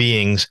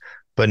beings,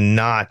 but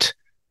not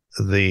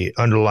the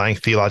underlying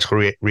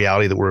theological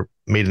reality that we're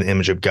made in the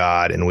image of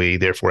God, and we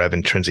therefore have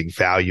intrinsic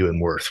value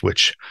and worth,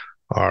 which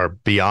are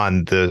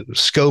beyond the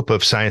scope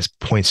of science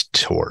points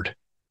toward.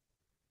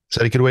 Is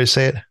that a good way to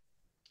say it?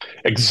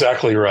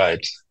 Exactly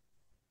right.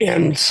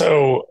 And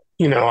so,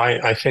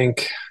 I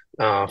think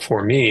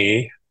for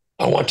me,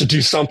 I want to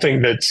do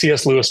something that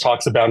C.S. Lewis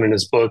talks about in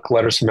his book,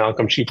 Letters from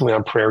Malcolm, chiefly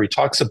on prayer. He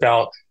talks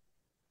about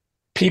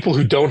people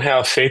who don't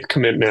have faith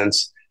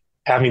commitments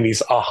having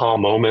these aha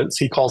moments.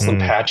 He calls them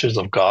patches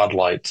of God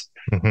light.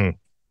 Mm-hmm.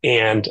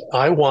 And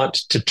I want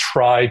to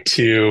try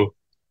to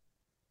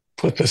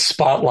put the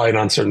spotlight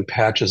on certain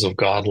patches of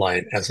God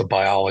light as a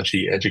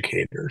biology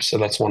educator. So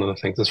that's one of the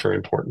things that's very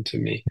important to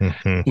me.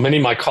 Mm-hmm. Many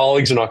of my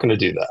colleagues are not going to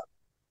do that.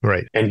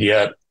 Right. And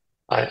yet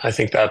I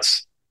think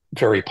that's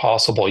very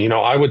possible.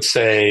 I would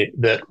say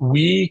that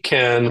we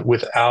can,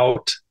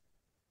 without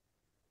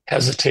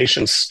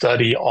hesitation,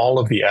 study all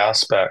of the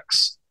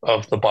aspects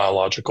of the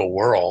biological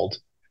world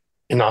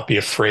and not be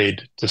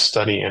afraid to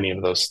study any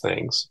of those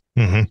things.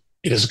 Mm-hmm.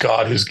 It is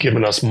God who's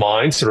given us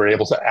minds that are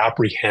able to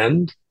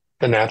apprehend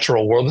the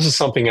natural world. This is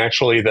something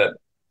actually that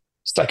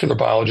secular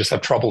biologists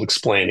have trouble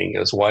explaining,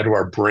 is why do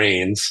our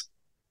brains,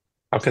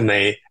 how can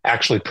they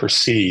actually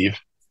perceive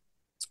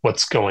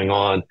what's going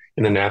on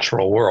in the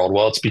natural world?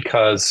 Well, it's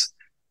because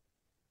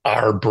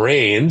our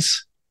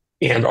brains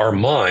and our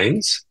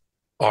minds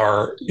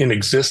are in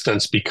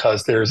existence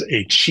because there's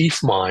a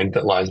chief mind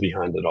that lies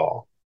behind it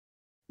all.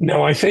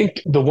 Now, I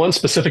think the one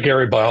specific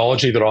area of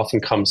biology that often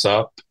comes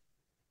up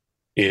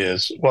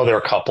is, well, there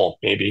are a couple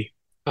maybe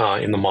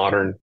in the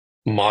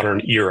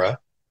modern era.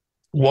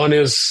 One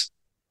is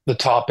the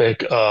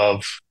topic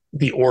of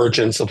the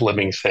origins of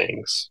living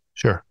things.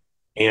 Sure.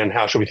 And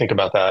how should we think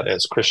about that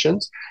as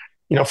Christians?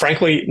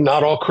 Frankly,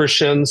 not all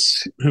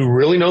Christians who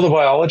really know the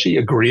biology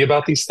agree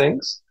about these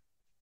things.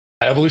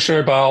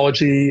 Evolutionary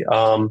biology,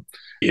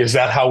 is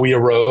that how we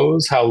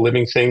arose? How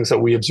living things that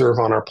we observe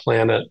on our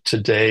planet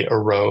today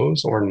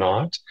arose or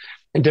not?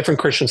 And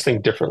different Christians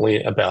think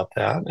differently about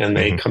that, and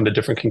they come to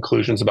different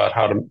conclusions about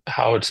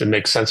how to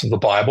make sense of the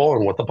Bible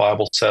and what the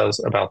Bible says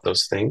about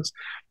those things.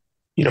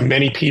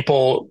 Many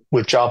people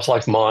with jobs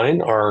like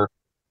mine are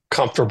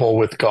comfortable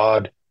with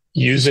God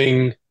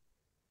using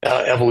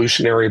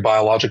evolutionary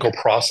biological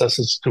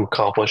processes to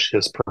accomplish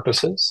his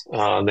purposes.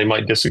 They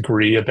might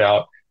disagree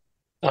about,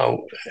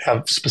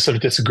 have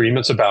specific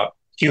disagreements about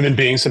human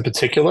beings in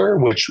particular,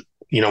 which,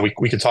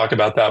 we could talk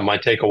about that. It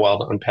might take a while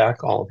to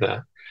unpack all of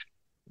that.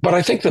 But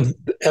I think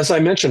as I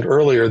mentioned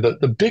earlier,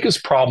 the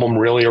biggest problem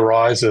really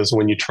arises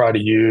when you try to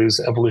use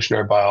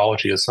evolutionary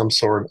biology as some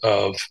sort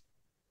of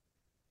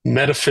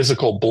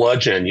metaphysical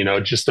bludgeon,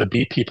 just to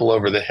beat people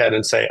over the head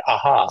and say,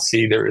 aha,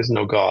 see, there is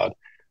no God.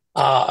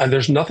 And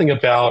there's nothing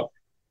about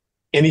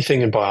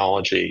anything in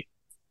biology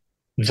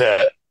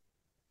that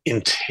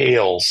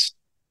entails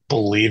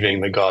believing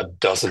that God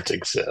doesn't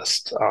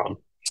exist.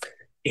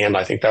 And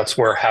I think that's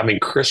where having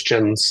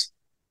Christians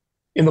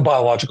in the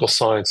biological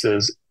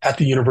sciences at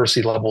the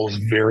university level is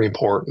very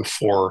important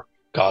for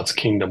God's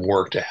kingdom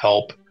work, to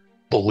help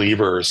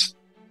believers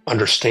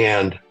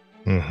understand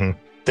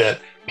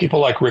that people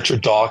like Richard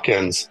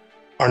Dawkins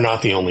are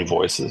not the only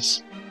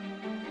voices.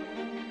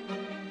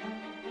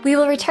 We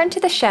will return to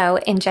the show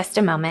in just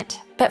a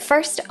moment, but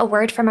first, a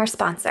word from our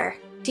sponsor.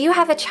 Do you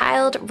have a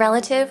child,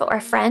 relative,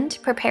 or friend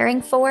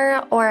preparing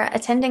for or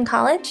attending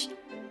college?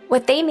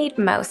 What they need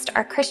most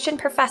are Christian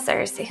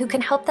professors who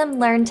can help them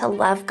learn to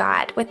love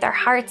God with their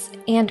hearts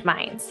and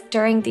minds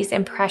during these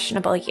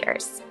impressionable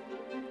years.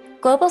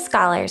 Global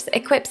Scholars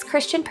equips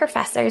Christian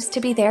professors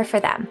to be there for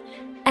them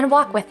and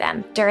walk with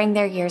them during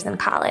their years in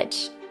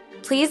college.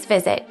 Please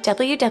visit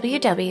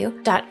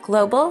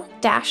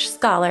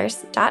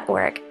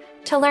www.global-scholars.org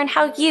to learn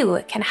how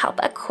you can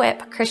help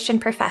equip Christian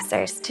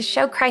professors to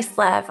show Christ's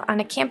love on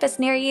a campus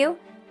near you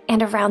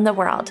and around the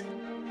world.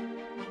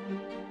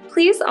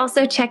 please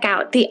also check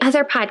out the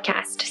other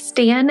podcast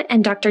Stan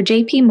and Dr.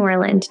 J.P.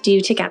 Moreland do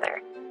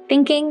together,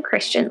 Thinking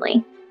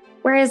Christianly.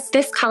 Whereas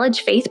this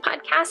college faith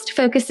podcast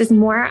focuses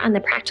more on the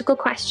practical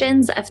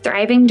questions of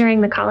thriving during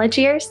the college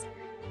years,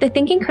 the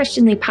Thinking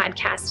Christianly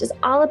podcast is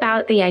all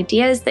about the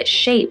ideas that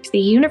shape the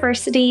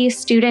university,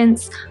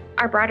 students,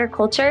 our broader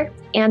culture,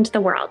 and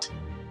the world.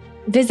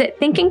 Visit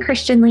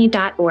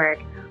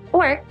thinkingchristianly.org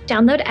or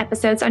download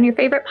episodes on your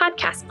favorite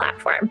podcast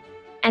platform.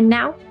 And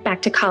now,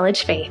 back to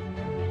college faith.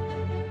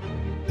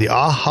 The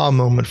aha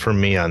moment for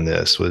me on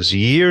this was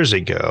years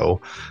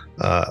ago.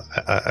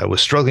 I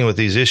was struggling with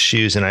these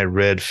issues, and I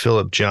read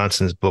Philip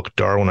Johnson's book,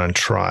 Darwin on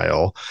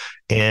Trial.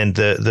 And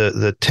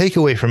the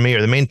takeaway for me,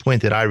 or the main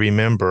point that I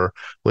remember,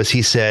 was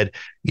he said,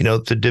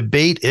 the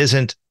debate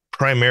isn't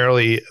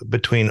primarily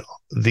between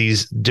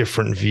these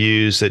different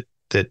views that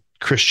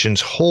Christians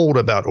hold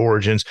about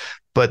origins,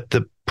 but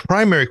the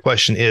primary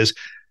question is,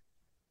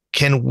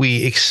 can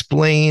we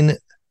explain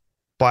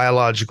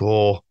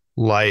biological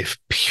life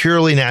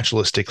purely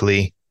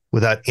naturalistically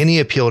without any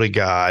appeal to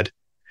God?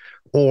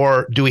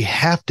 Or do we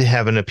have to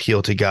have an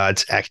appeal to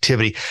God's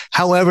activity,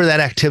 however that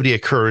activity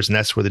occurs? And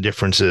that's where the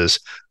differences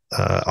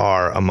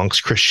are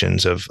amongst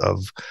Christians of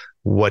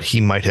what he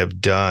might have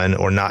done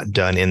or not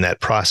done in that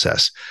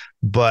process.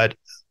 But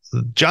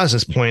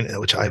Johnson's point,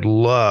 which I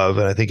love,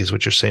 and I think is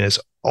what you're saying, is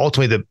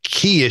ultimately the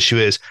key issue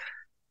is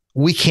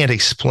we can't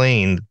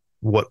explain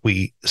what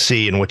we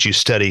see and what you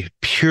study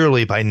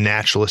purely by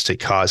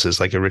naturalistic causes,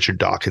 like a Richard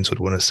Dawkins would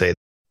want to say.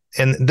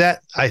 And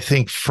that, I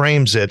think,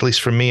 frames it, at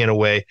least for me, in a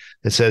way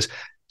that says,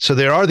 so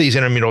there are these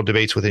intramural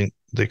debates within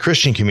the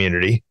Christian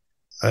community,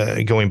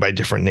 going by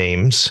different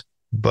names,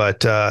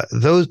 but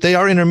they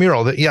are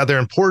intramural. They're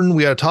important.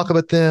 We ought to talk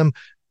about them,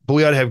 but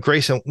we ought to have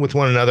grace with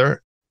one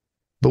another.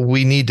 But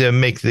we need to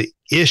make the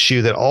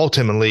issue that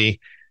ultimately,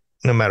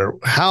 no matter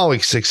how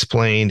it's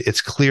explained,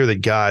 it's clear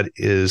that God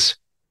is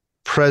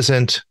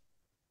present,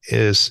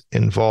 is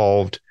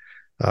involved,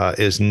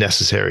 is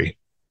necessary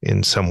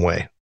in some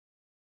way.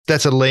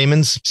 That's a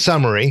layman's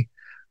summary.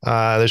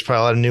 There's probably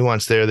a lot of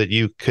nuance there that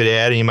you could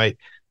add, and you might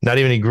not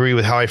even agree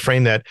with how I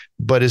frame that.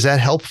 But is that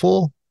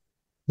helpful?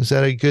 Is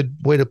that a good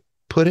way to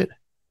put it?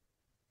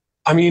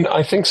 I mean,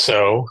 I think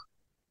so.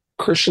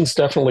 Christians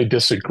definitely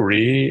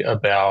disagree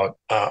about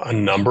a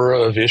number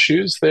of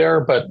issues there,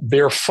 but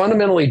they're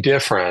fundamentally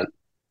different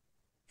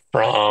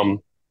from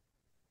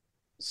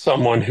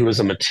someone who is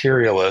a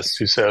materialist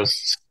who says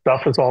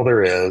stuff is all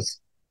there is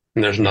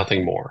and there's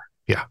nothing more.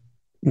 Yeah.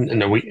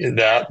 And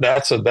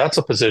that's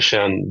a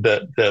position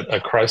that a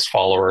Christ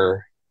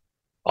follower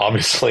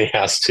obviously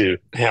has to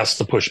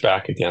push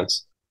back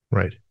against.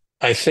 Right.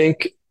 I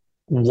think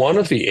one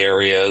of the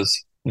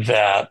areas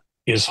that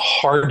is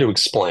hard to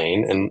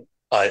explain, and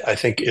I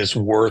think is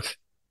worth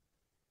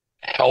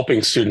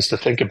helping students to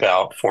think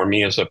about for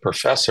me as a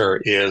professor,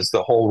 is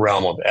the whole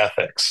realm of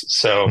ethics.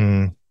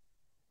 So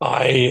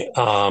I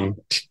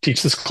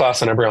teach this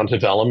class on embryonic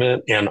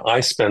development, and I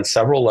spend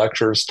several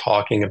lectures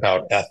talking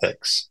about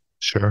ethics.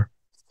 Sure.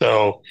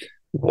 So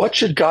what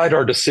should guide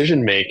our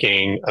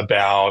decision-making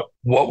about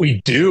what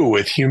we do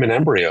with human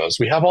embryos?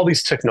 We have all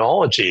these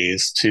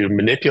technologies to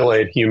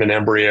manipulate human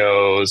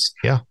embryos.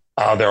 Yeah.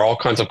 There are all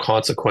kinds of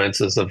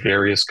consequences of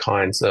various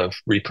kinds of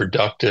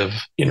reproductive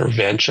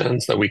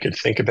interventions that we could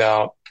think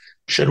about.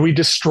 Should we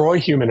destroy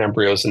human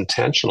embryos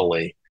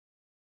intentionally?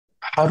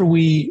 How do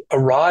we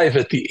arrive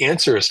at the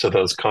answers to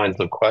those kinds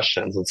of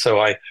questions? And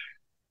so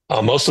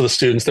most of the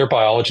students, they're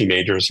biology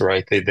majors,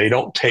 right? They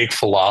don't take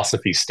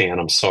philosophy, Stan.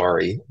 I'm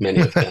sorry,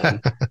 many of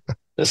them.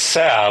 It's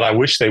sad. I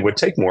wish they would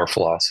take more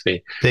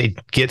philosophy. They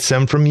get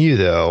some from you,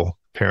 though,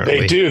 apparently.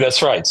 They do.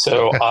 That's right.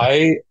 So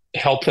I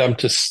help them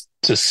to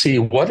see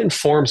what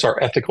informs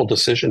our ethical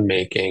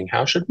decision-making.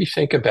 How should we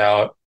think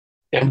about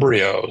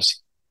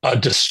embryos,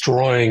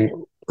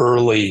 destroying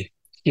early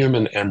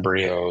human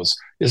embryos?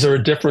 Is there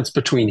a difference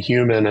between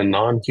human and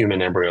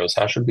non-human embryos?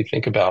 How should we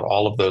think about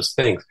all of those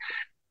things?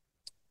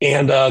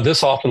 And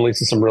this often leads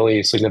to some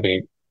really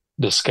significant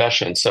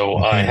discussion. So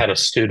I had a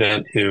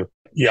student who,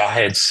 I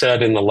had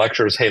said in the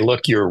lectures, hey,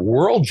 look, your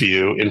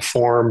worldview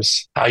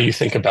informs how you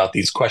think about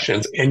these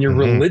questions, and your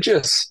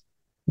religious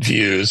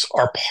views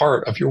are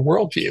part of your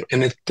worldview,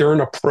 and they're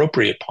an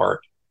appropriate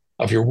part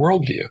of your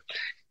worldview.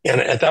 And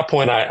at that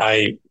point,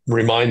 I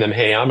remind them,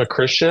 hey, I'm a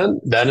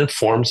Christian. That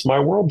informs my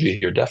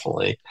worldview here,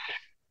 definitely.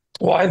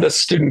 Well, I had this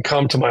student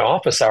come to my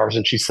office hours,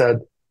 and she said,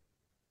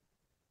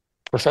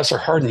 Professor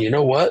Hardin, you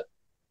know what?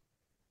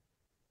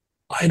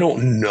 I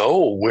don't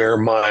know where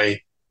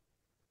my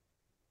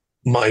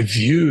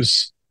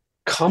views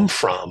come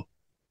from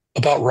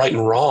about right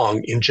and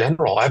wrong in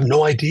general. I have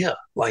no idea.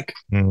 Like,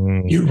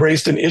 you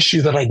raised an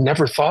issue that I'd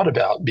never thought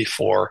about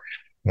before.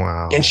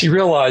 Wow. And she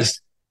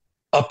realized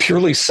a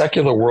purely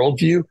secular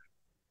worldview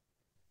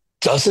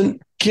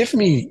doesn't give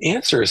me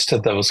answers to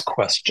those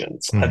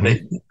questions. I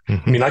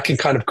mean, I can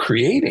kind of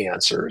create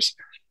answers,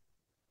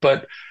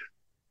 but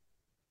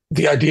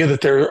the idea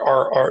that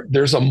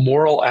there's a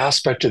moral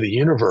aspect to the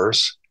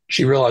universe,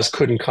 she realized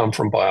couldn't come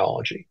from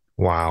biology.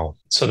 Wow.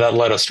 So that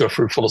led us to a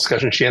fruitful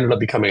discussion. She ended up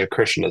becoming a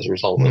Christian as a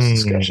result of those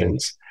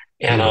discussions.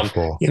 And,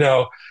 beautiful.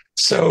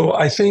 So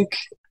I think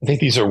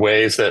these are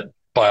ways that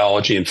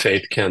biology and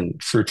faith can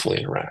fruitfully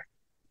interact.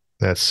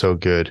 That's so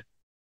good.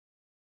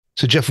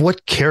 So, Jeff,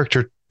 what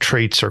character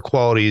traits or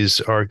qualities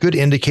are good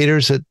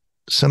indicators that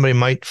somebody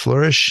might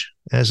flourish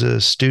as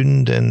a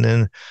student and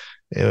then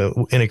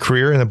in a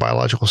career in the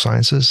biological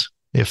sciences,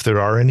 if there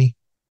are any?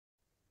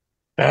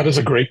 That is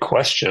a great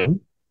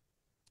question.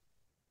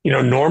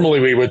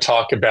 Normally we would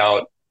talk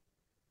about,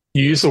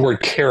 you use the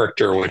word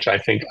character, which I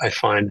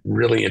find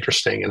really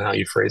interesting in how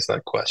you phrase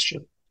that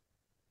question.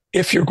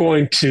 If you're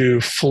going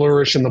to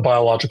flourish in the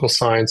biological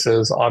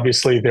sciences,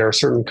 obviously there are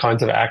certain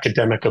kinds of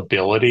academic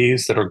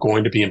abilities that are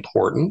going to be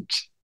important.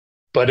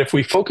 But if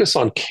we focus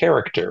on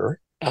character,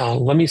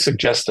 let me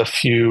suggest a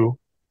few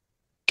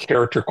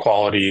character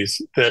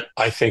qualities that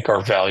I think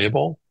are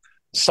valuable.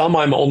 Some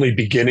I'm only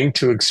beginning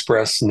to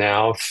express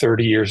now,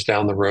 30 years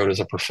down the road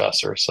as a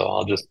professor. So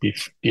I'll just be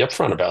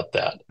upfront about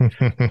that.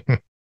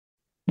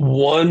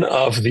 One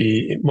of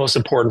the most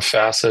important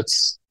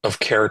facets of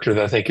character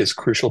that I think is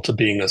crucial to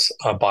being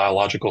a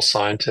biological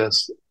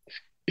scientist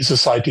is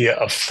this idea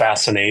of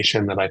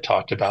fascination that I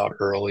talked about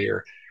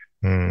earlier.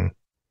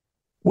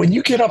 When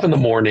you get up in the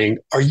morning,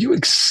 are you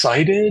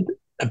excited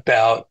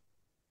about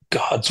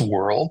God's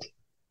world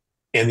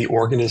and the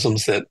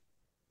organisms that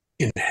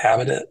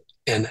inhabit it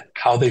and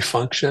how they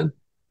function?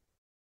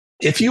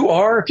 If you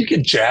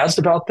get jazzed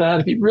about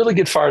that, if you really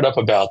get fired up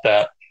about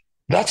that,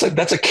 that's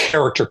a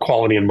character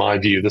quality in my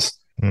view.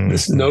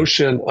 This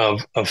notion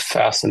of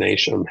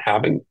fascination,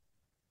 having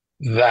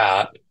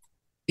that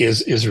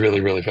is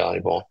really, really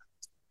valuable.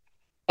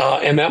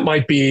 And that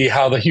might be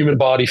how the human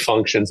body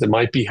functions. It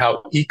might be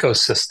how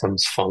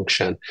ecosystems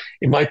function.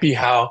 It might be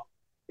how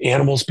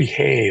animals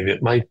behave.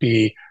 It might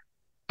be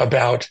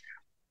about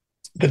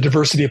the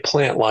diversity of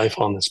plant life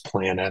on this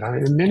planet. I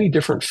mean, many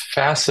different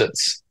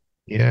facets.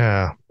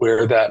 Yeah.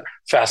 Where that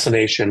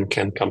fascination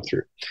can come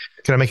through.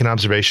 Can I make an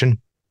observation?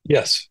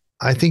 Yes.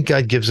 I think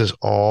God gives us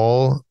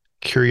all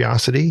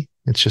curiosity.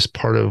 It's just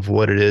part of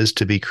what it is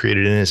to be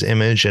created in his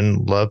image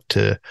and love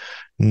to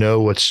know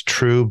what's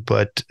true.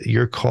 But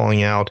you're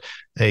calling out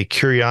a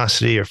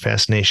curiosity or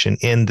fascination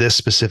in this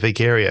specific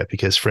area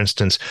because, for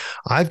instance,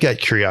 I've got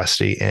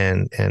curiosity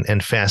and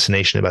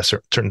fascination about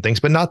certain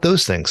things, but not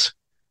those things.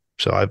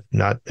 So I've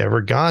not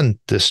ever gone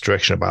this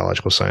direction of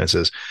biological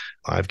sciences.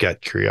 I've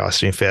got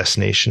curiosity and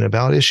fascination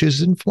about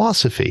issues in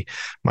philosophy.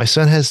 My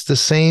son has the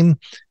same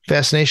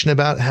fascination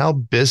about how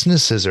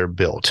businesses are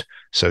built.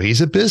 So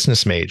he's a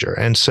business major.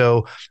 And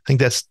so I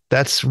think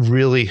that's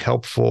really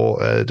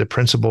helpful at the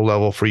principal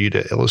level for you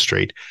to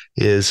illustrate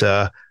is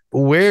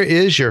where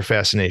is your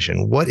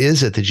fascination? What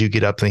is it that you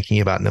get up thinking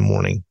about in the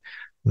morning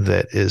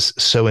that is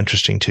so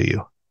interesting to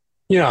you?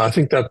 Yeah, I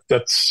think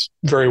that's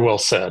very well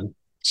said.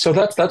 So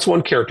that's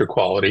one character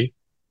quality.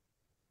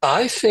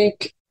 I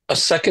think a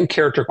second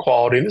character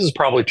quality, and this is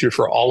probably true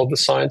for all of the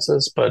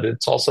sciences, but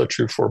it's also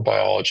true for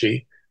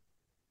biology,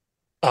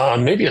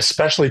 maybe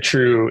especially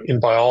true in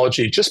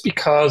biology, just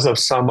because of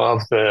some of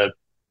the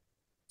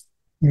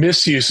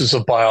misuses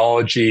of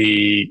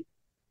biology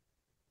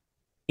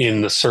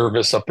in the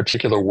service of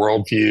particular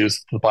worldviews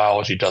the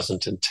biology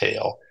doesn't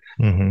entail,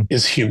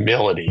 is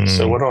humility.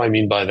 So what do I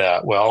mean by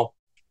that? Well,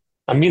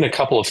 I mean a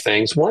couple of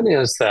things. One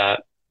is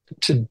that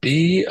to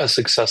be a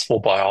successful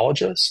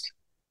biologist,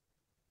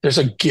 there's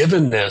a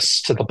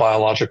givenness to the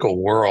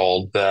biological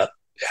world that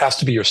has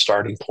to be your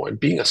starting point.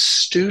 Being a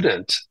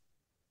student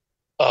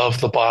of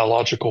the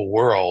biological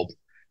world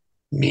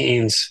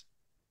means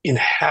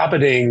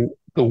inhabiting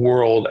the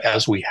world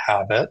as we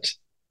have it,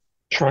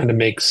 trying to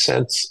make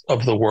sense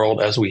of the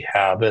world as we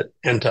have it,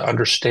 and to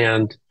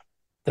understand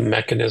the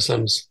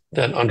mechanisms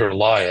that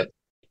underlie it.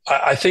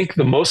 I think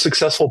the most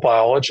successful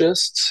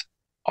biologists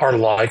are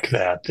like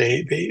that.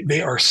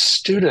 They are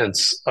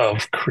students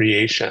of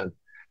creation.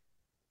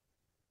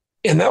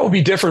 And that will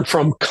be different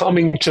from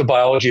coming to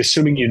biology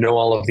assuming you know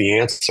all of the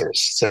answers.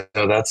 So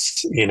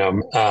that's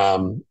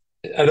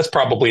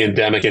probably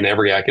endemic in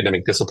every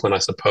academic discipline, I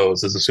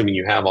suppose, is assuming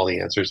you have all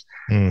the answers.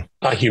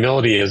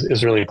 Humility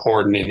is really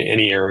important in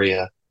any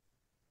area,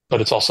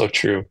 but it's also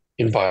true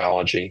in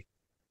biology.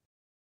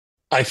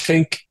 I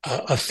think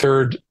a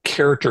third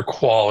character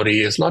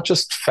quality is not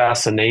just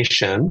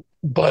fascination,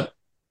 but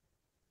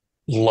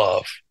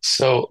love.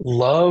 So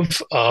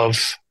love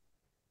of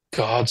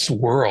God's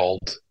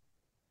world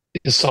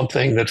is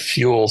something that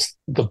fuels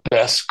the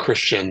best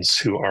Christians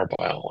who are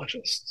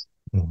biologists.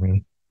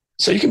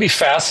 So you can be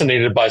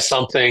fascinated by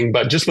something,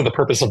 but just with the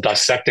purpose of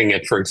dissecting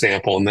it, for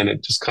example, and then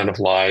it just kind of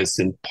lies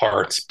in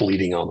parts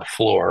bleeding on the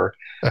floor.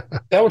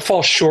 That would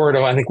fall short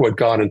of, I think, what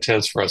God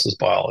intends for us as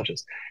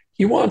biologists.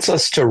 He wants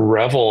us to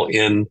revel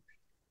in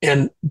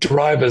and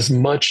derive as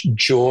much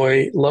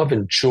joy, love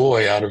and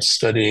joy out of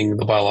studying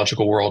the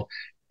biological world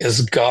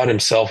as God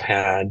himself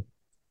had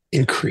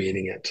in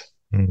creating it.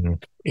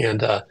 And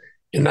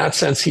in that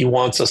sense, he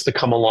wants us to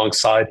come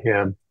alongside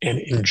him and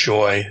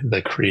enjoy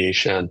the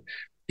creation.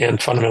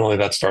 And fundamentally,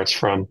 that starts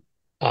from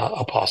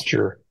a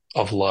posture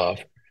of love.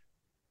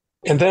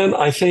 And then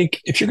I think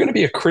if you're going to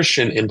be a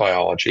Christian in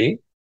biology,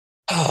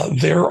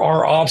 there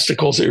are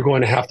obstacles that you're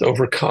going to have to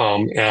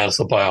overcome as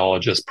a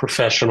biologist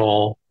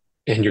professional,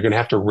 and you're going to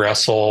have to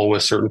wrestle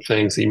with certain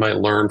things that you might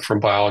learn from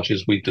biology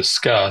as we've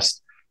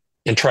discussed,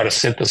 and try to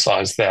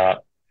synthesize that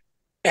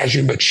as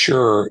you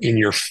mature in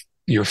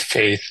your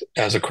faith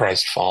as a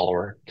Christ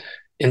follower.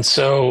 And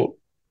so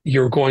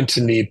you're going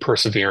to need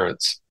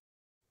perseverance.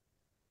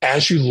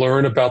 As you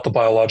learn about the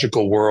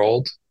biological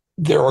world,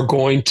 there are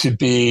going to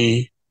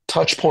be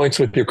touch points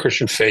with your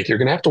Christian faith. You're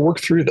going to have to work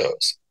through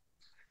those.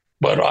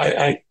 But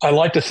I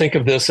like to think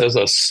of this as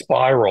a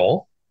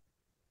spiral,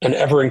 an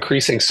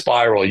ever-increasing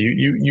spiral.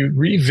 You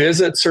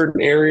revisit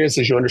certain areas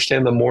as you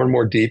understand them more and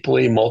more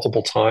deeply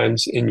multiple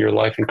times in your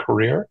life and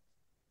career.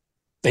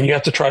 And you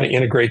have to try to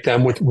integrate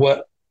them with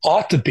what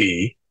ought to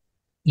be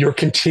your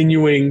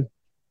continuing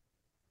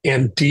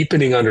and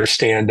deepening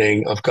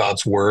understanding of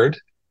God's word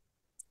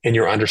and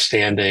your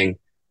understanding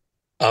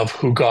of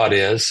who God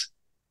is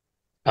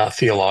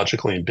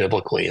theologically and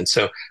biblically. And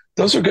so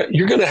those are good.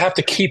 You're going to have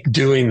to keep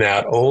doing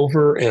that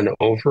over and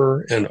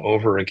over and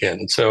over again.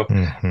 And so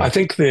I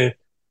think the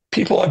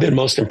people I've been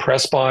most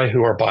impressed by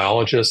who are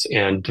biologists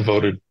and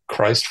devoted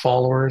Christ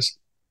followers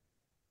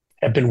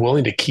have been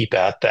willing to keep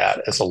at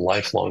that as a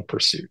lifelong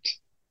pursuit.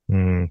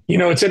 You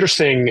know, it's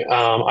interesting.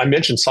 I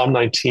mentioned Psalm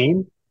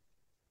 19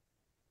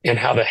 and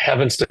how the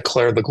heavens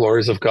declare the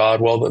glories of God.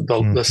 Well,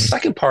 the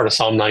second part of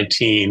Psalm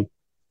 19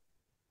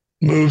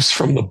 moves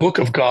from the book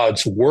of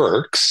God's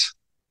works,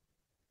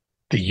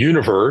 the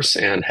universe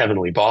and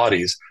heavenly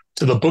bodies,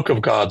 to the book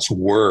of God's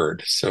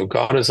word. So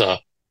God is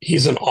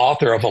he's an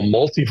author of a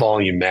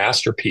multi-volume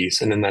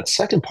masterpiece. And in that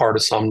second part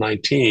of Psalm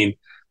 19,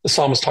 the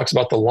psalmist talks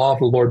about the law of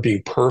the Lord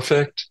being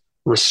perfect,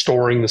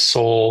 restoring the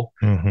soul,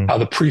 how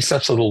the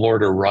precepts of the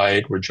Lord are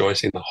right,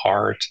 rejoicing the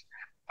heart,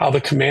 how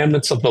the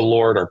commandments of the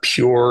Lord are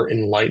pure,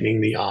 enlightening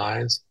the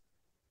eyes.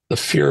 The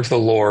fear of the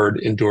Lord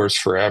endures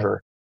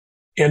forever.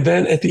 And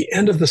then at the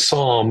end of the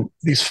psalm,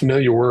 these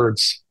familiar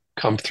words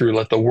come through.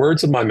 Let the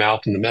words of my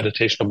mouth and the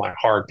meditation of my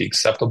heart be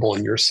acceptable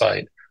in your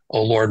sight,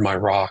 O Lord, my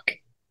rock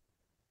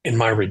and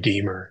my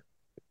redeemer.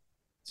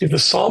 See, the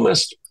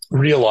psalmist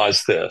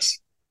realized this,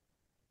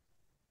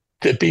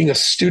 that being a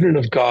student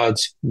of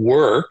God's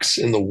works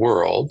in the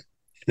world,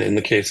 and in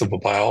the case of a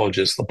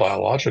biologist, the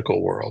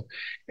biological world,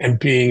 and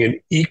being an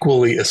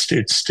equally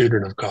astute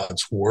student of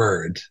God's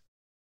word,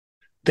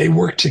 they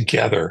work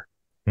together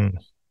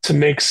to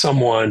make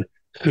someone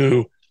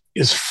who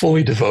is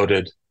fully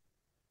devoted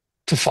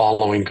to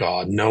following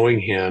God, knowing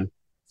him,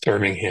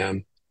 serving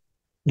him,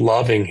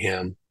 loving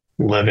him,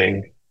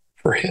 living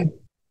for him.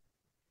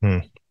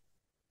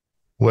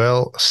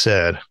 Well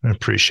said. I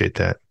appreciate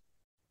that.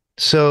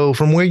 So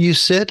from where you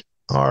sit,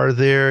 are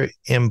there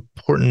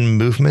important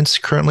movements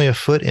currently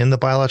afoot in the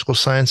biological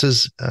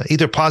sciences,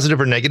 either positive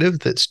or negative,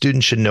 that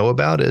students should know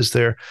about as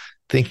they're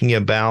thinking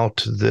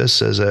about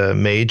this as a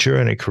major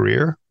and a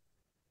career?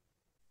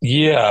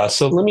 Yeah,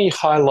 so let me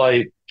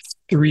highlight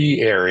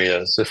 3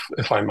 areas,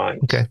 if I might.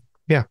 Okay,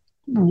 yeah.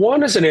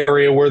 One is an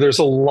area where there's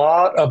a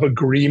lot of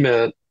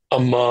agreement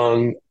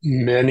among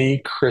many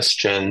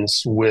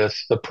Christians with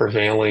the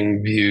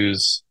prevailing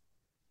views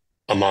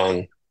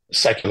among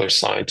secular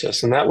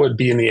scientists, and that would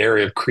be in the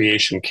area of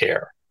creation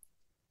care.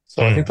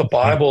 So I think the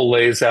Bible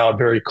lays out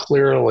very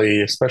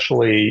clearly,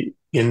 especially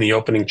in the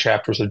opening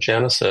chapters of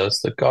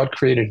Genesis, that God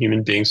created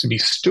human beings to be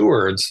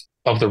stewards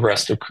of the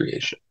rest of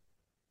creation.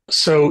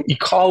 So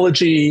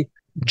ecology,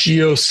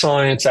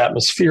 geoscience,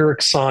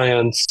 atmospheric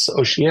science,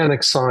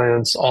 oceanic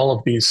science, all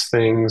of these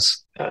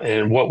things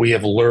and what we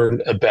have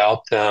learned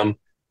about them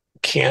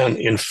can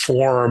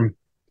inform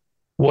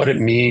what it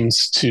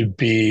means to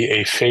be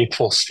a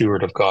faithful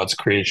steward of God's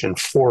creation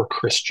for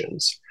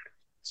Christians.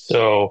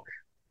 So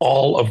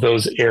all of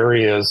those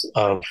areas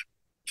of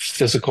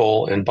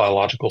physical and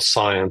biological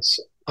science,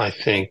 I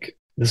think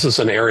this is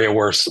an area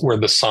where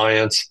the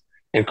science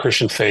and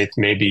Christian faith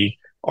maybe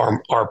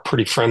are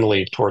pretty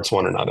friendly towards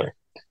one another.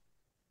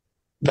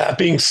 That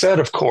being said,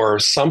 of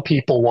course, some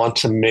people want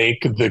to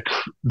make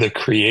the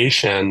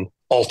creation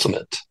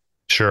ultimate.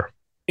 Sure.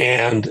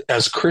 And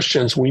as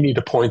Christians, we need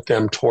to point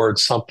them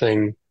towards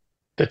something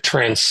that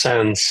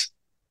transcends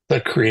the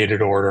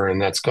created order,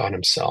 and that's God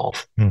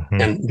himself,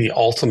 and the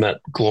ultimate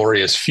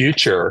glorious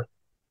future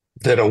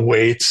that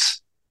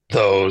awaits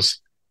those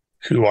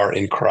who are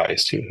in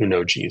Christ, who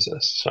know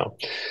Jesus. So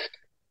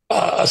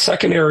a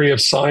second area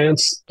of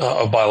science,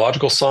 of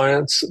biological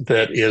science,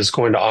 that is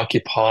going to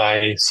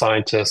occupy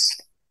scientists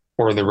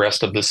for the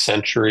rest of this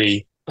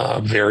century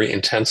very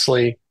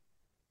intensely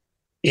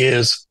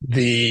is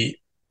the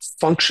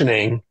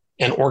functioning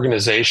and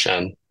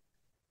organization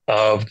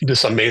of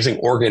this amazing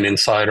organ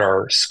inside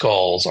our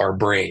skulls, our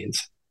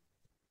brains.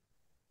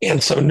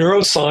 And so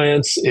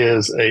neuroscience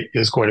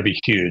is going to be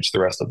huge the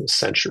rest of this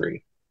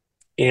century.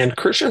 And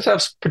Christians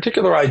have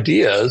particular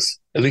ideas,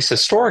 at least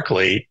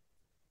historically,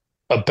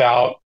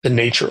 about the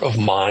nature of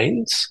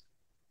minds,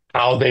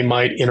 how they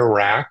might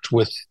interact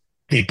with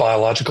the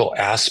biological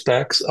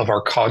aspects of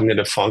our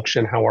cognitive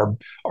function, how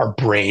our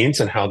brains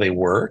and how they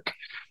work.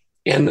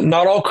 And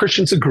not all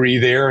Christians agree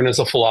there. And as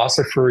a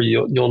philosopher,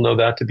 you'll know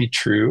that to be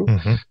true.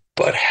 Mm-hmm.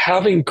 But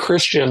having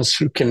Christians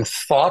who can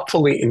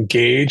thoughtfully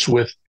engage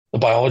with the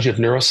biology of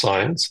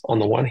neuroscience on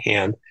the one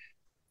hand,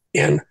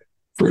 and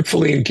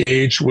fruitfully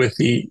engage with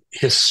the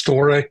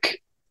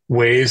historic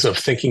ways of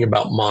thinking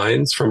about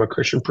minds from a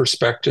Christian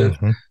perspective,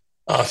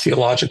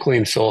 theologically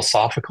and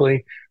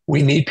philosophically.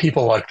 We need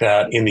people like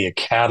that in the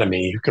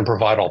academy who can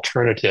provide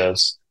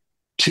alternatives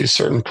to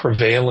certain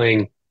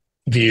prevailing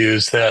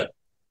views that,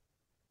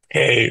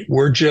 hey,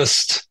 we're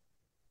just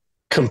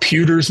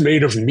computers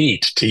made of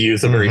meat, to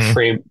use a very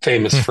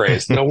famous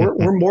phrase. No,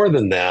 we're more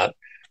than that.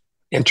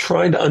 And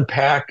trying to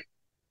unpack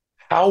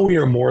how we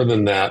are more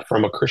than that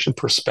from a Christian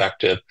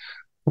perspective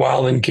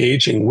while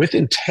engaging with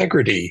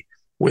integrity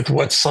with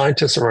what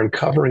scientists are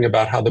uncovering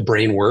about how the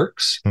brain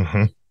works,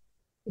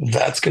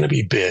 that's going to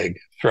be big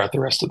throughout the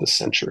rest of the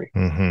century.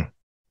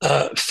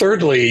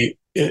 Thirdly,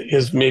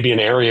 is maybe an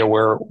area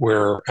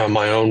where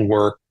my own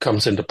work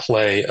comes into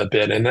play a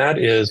bit, and that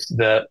is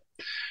that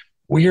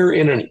we are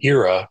in an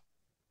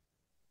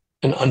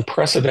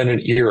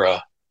unprecedented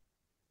era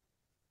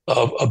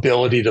of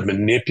ability to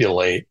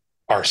manipulate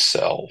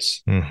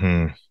ourselves.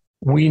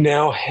 We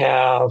now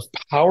have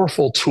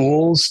powerful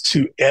tools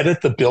to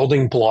edit the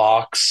building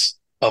blocks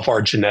of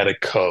our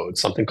genetic code,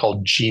 something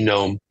called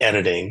genome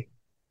editing.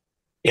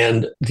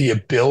 And the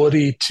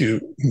ability to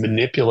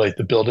manipulate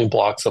the building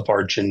blocks of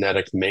our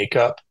genetic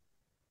makeup,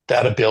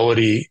 that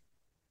ability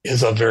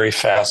is a very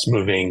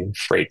fast-moving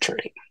freight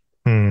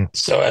train.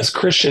 So as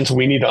Christians,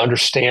 we need to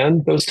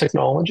understand those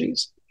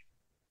technologies,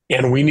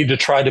 and we need to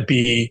try to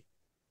be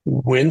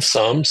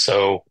winsome.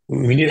 So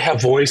we need to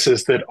have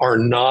voices that are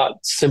not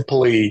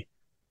simply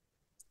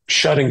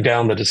shutting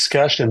down the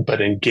discussion,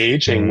 but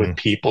engaging with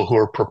people who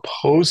are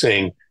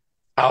proposing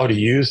how to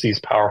use these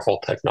powerful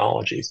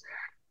technologies.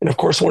 And of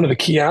course, one of the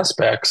key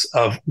aspects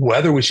of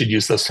whether we should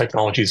use those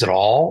technologies at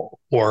all,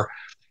 or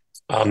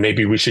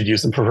maybe we should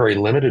use them for very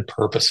limited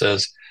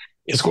purposes,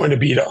 is going to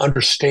be to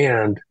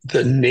understand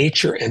the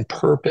nature and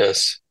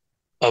purpose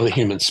of the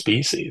human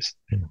species.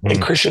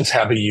 And Christians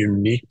have a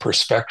unique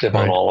perspective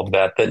on all of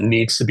that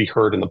needs to be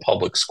heard in the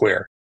public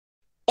square.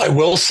 I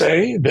will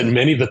say that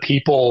many of the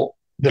people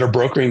that are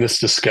brokering this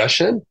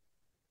discussion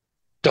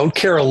don't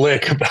care a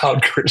lick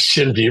about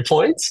Christian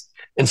viewpoints.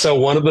 And so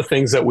one of the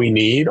things that we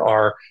need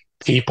are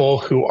people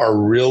who are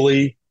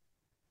really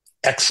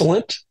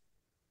excellent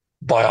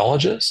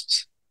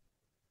biologists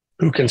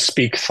who can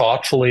speak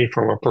thoughtfully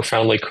from a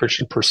profoundly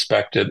Christian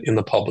perspective in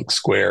the public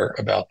square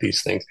about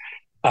these things.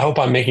 I hope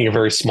I'm making a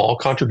very small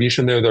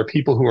contribution there. There are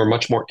people who are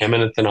much more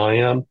eminent than I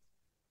am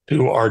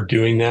who are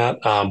doing that,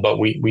 but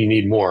we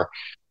need more.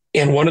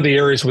 And one of the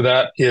areas where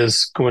that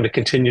is going to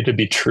continue to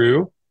be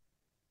true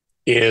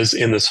is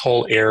in this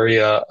whole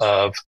area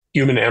of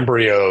human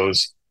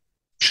embryos.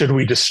 Should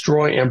we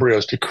destroy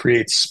embryos to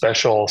create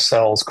special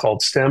cells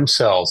called stem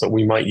cells that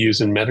we might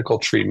use in medical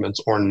treatments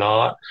or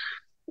not?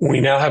 We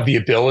now have the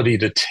ability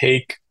to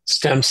take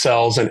stem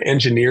cells and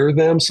engineer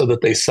them so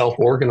that they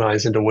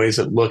self-organize into ways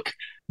that look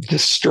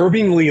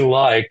disturbingly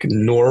like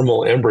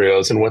normal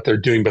embryos and what they're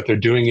doing, but they're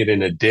doing it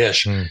in a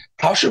dish.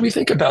 How should we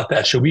think about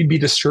that? Should we be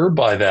disturbed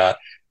by that?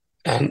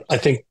 And I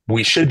think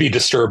we should be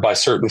disturbed by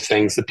certain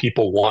things that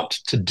people want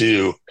to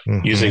do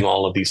using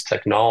all of these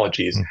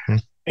technologies.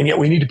 And yet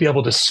we need to be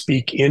able to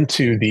speak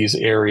into these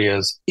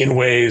areas in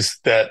ways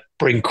that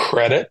bring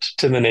credit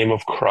to the name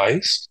of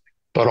Christ,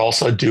 but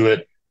also do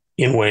it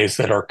in ways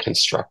that are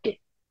constructive.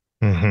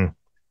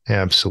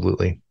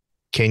 Absolutely.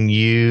 Can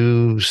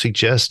you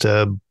suggest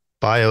a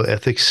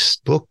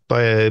bioethics book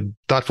by a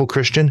thoughtful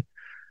Christian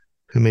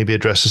who maybe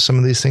addresses some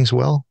of these things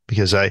well?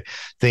 Because I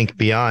think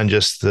beyond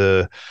just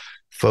the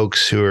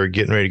folks who are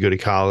getting ready to go to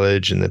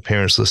college and the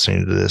parents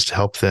listening to this to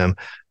help them,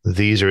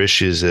 these are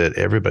issues that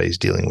everybody's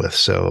dealing with.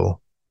 So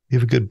you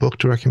have a good book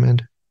to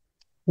recommend?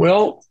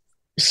 Well,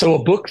 so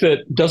a book that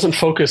doesn't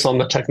focus on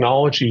the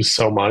technology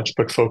so much,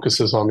 but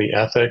focuses on the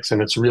ethics,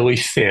 and it's really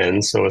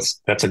thin, so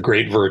that's a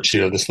great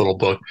virtue of this little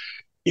book,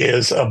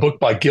 is a book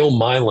by Gil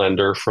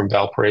Meilaender from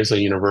Valparaiso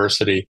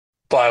University,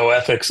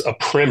 Bioethics, a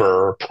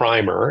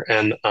Primer.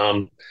 And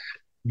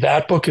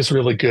that book is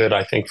really good,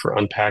 I think, for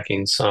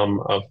unpacking some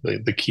of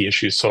the key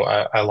issues. So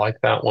I like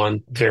that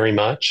one very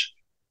much.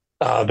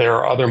 There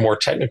are other more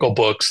technical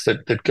books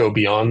that go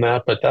beyond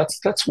that, but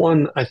that's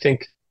one I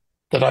think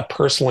that I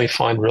personally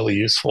find really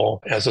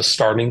useful as a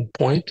starting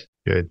point.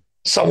 Good.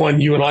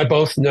 Someone you and I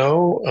both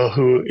know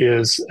who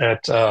is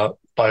at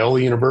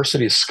Biola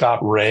University is Scott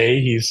Ray.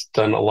 He's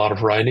done a lot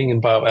of writing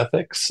in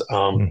bioethics.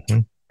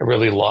 I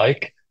really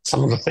like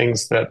some of the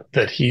things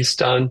that he's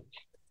done.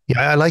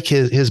 Yeah, I like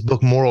his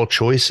book, Moral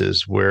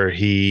Choices, where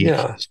he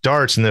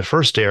starts in the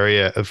first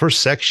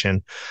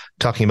section,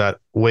 talking about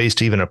ways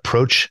to even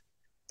approach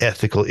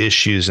ethical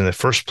issues in the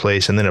first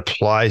place, and then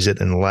applies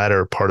it in the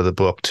latter part of the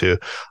book to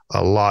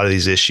a lot of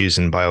these issues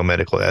in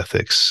biomedical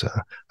ethics.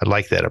 I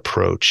like that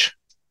approach.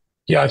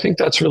 Yeah, I think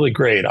that's really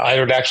great. I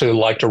would actually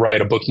like to write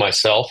a book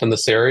myself in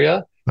this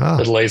area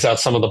that lays out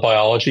some of the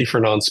biology for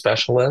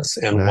non-specialists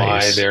and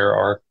why there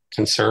are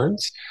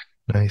concerns.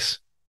 Nice.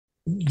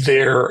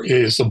 There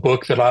is a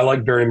book that I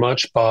like very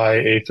much by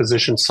a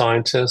physician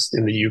scientist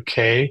in the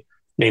UK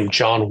named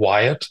John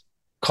Wyatt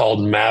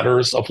called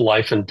Matters of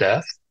Life and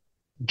Death.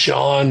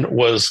 John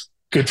was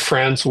good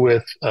friends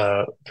with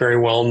a very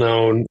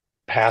well-known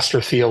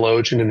pastor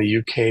theologian in the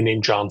UK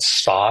named John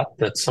Stott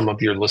that some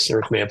of your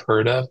listeners may have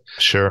heard of.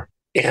 Sure.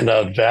 And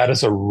that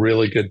is a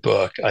really good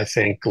book. I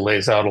think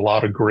lays out a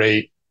lot of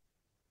great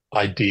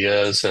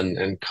ideas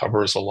and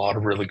covers a lot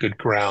of really good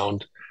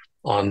ground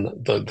on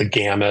the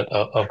gamut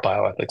of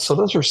bioethics. So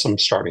those are some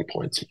starting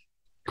points.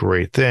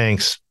 Great.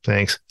 Thanks.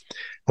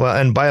 Well,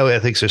 and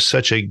bioethics is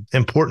such an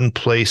important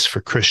place for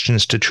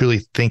Christians to truly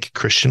think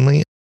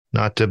Christianly,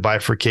 not to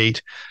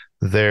bifurcate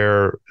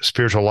their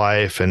spiritual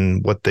life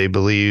and what they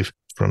believe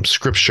from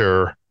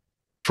Scripture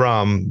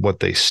from what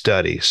they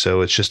study.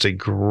 So it's just a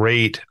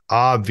great,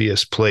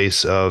 obvious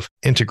place of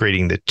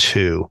integrating the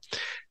two.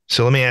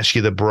 So let me ask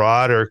you the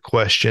broader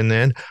question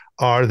then.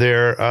 Are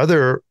there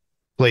other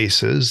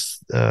places,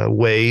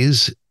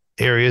 ways,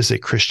 areas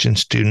that Christian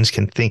students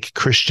can think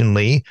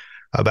Christianly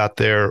about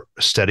their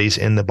studies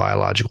in the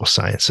biological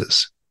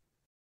sciences?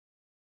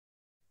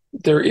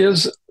 There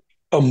is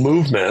a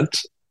movement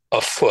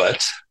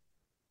afoot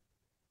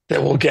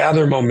that will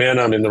gather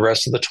momentum in the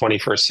rest of the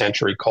 21st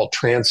century called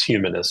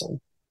transhumanism.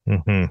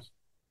 Mm-hmm.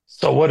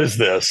 So what is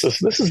this?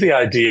 This is the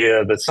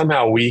idea that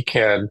somehow we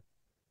can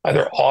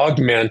either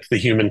augment the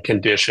human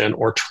condition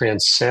or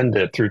transcend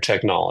it through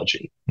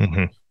technology.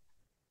 Mm-hmm.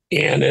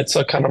 And it's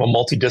a kind of a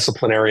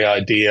multidisciplinary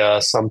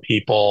idea. Some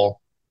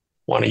people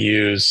want to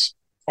use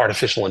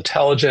artificial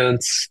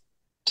intelligence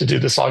to do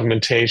this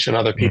augmentation.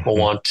 Other people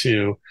want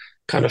to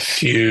kind of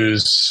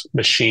fuse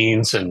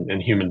machines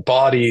and human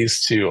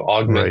bodies to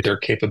augment their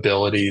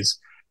capabilities.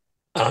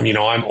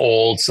 I'm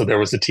old, so there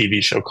was a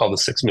TV show called The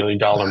 $6 Million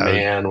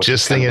Man, which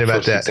just is kind thinking of the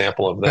about first that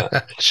example of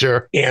that.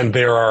 Sure. And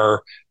there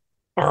are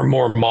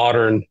more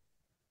modern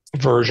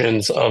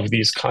versions of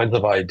these kinds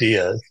of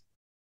ideas.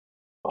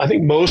 I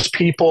think most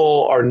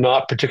people are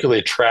not particularly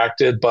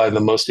attracted by the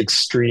most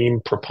extreme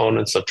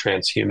proponents of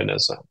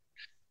transhumanism.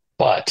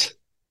 But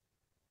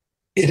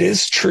it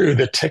is true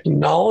that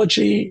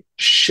technology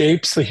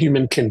shapes the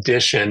human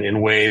condition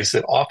in ways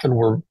that often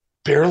we're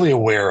barely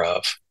aware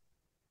of.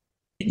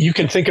 You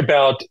can think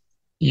about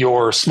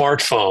your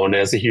smartphone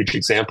as a huge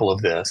example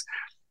of this,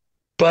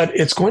 but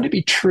it's going to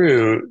be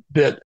true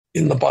that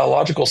in the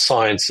biological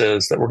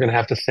sciences that we're going to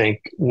have to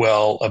think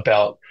well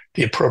about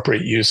the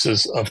appropriate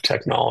uses of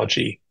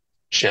technology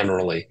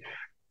generally.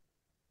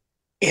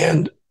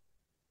 And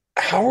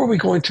how are we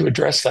going to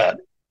address that?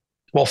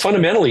 Well,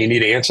 fundamentally, you need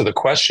to answer the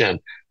question,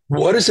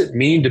 what does it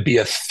mean to be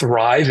a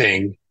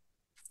thriving,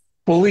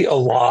 fully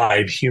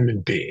alive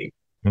human being?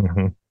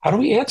 Mm-hmm. How do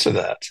we answer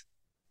that?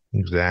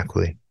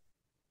 Exactly.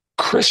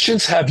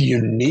 Christians have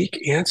unique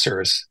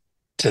answers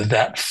to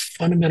that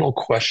fundamental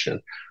question.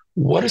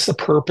 What is the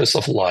purpose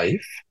of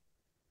life?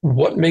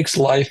 What makes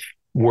life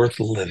worth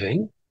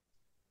living?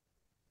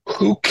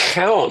 Who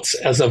counts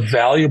as a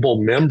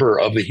valuable member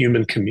of the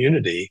human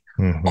community?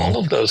 Mm-hmm. All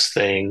of those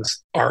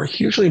things are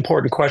hugely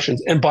important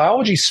questions, and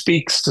biology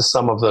speaks to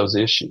some of those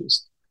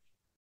issues.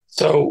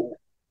 So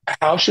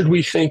how should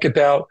we think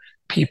about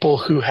people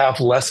who have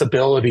less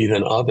ability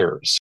than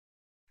others?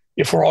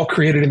 If we're all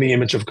created in the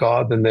image of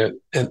God,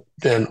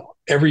 then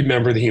every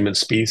member of the human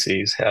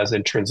species has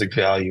intrinsic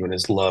value and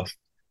is loved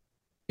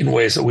in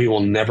ways that we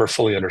will never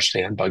fully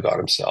understand by God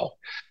himself.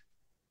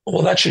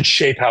 Well, that should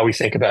shape how we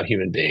think about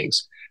human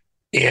beings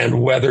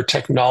and whether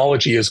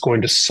technology is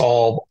going to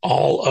solve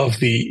all of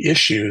the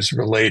issues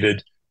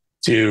related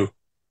to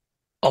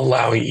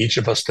allowing each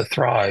of us to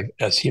thrive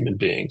as human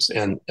beings.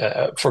 And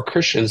for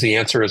Christians, the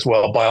answer is,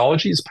 well,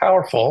 biology is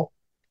powerful,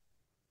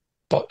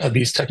 but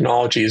these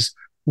technologies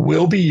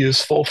will be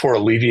useful for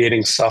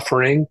alleviating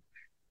suffering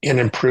and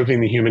improving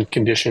the human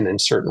condition in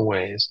certain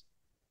ways.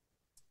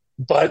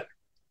 But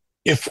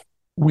if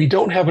we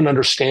don't have an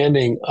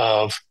understanding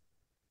of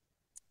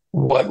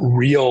what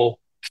real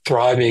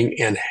thriving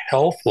and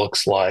health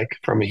looks like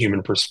from a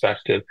human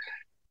perspective,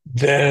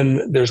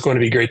 then there's going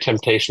to be great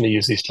temptation to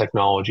use these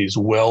technologies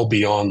well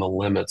beyond the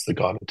limits that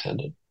God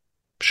intended.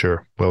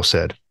 Sure. Well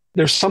said.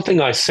 There's something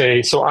I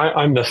say. So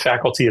I'm the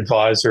faculty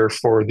advisor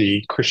for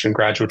the Christian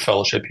Graduate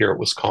Fellowship here at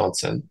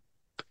Wisconsin.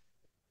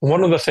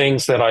 One of the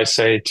things that I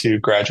say to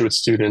graduate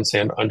students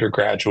and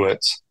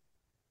undergraduates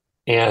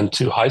and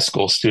to high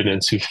school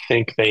students who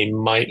think they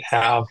might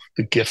have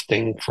the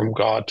gifting from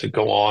God to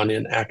go on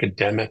in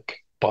academic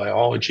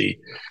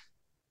biology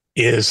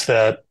is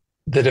that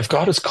if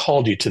God has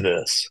called you to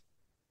this,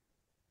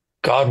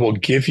 God will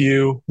give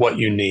you what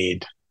you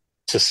need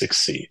to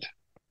succeed.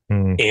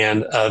 Mm.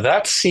 And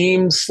that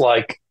seems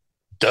like,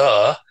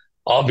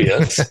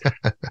 obvious.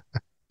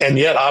 And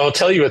yet I will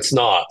tell you it's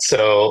not.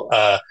 So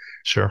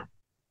sure.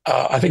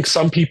 I think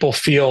some people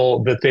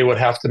feel that they would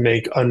have to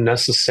make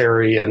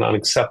unnecessary and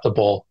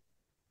unacceptable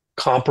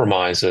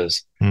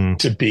compromises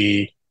to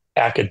be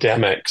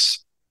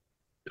academics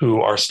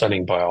who are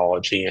studying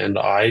biology. And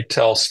I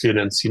tell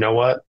students, you know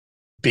what?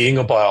 being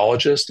a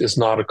biologist is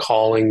not a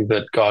calling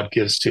that God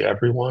gives to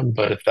everyone,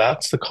 but if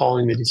that's the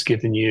calling that he's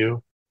given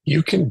you,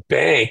 you can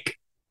bank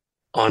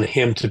on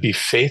him to be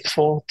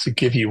faithful to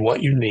give you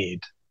what you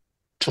need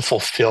to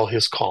fulfill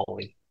his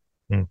calling.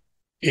 Mm.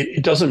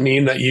 It doesn't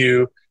mean that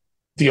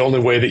the only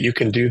way that you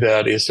can do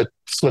that is to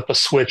flip a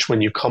switch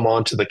when you come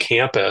onto the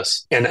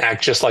campus and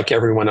act just like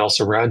everyone else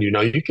around you.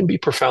 No, you can be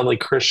profoundly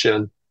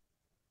Christian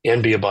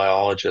and be a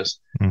biologist,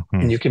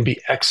 and you can be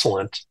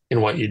excellent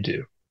in what you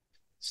do.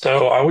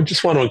 So I would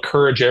just want to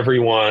encourage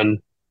everyone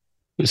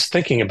who's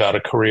thinking about a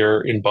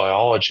career in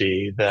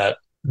biology that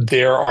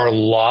there are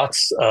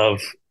lots of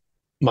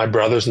my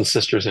brothers and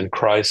sisters in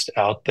Christ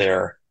out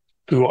there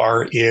who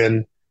are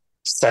in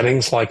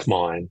settings like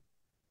mine,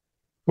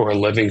 who are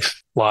living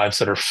lives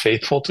that are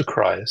faithful to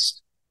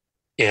Christ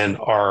and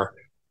are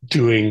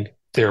doing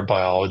their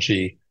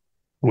biology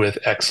with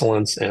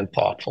excellence and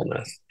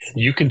thoughtfulness. And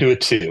you can do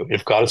it too.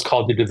 If God has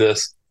called you to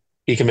this,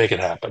 he can make it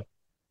happen.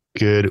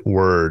 Good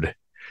word.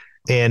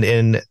 And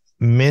in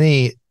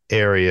many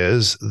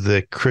areas,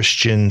 the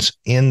Christians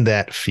in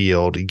that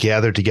field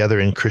gather together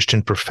in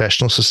Christian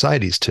professional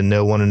societies to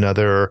know one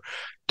another,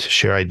 to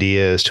share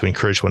ideas, to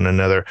encourage one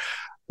another.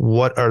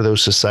 What are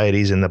those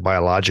societies in the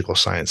biological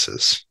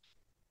sciences?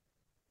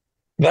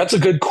 That's a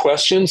good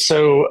question.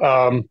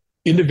 So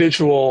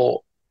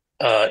individual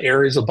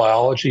areas of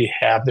biology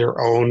have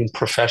their own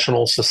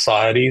professional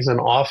societies, and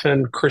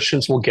often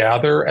Christians will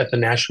gather at the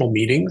national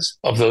meetings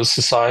of those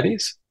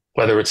societies,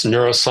 whether it's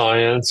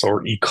neuroscience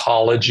or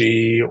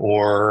ecology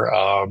or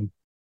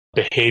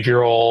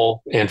behavioral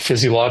and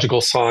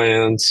physiological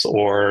science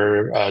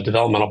or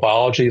developmental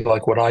biology,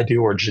 like what I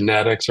do, or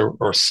genetics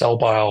or cell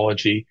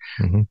biology.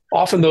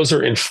 Often those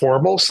are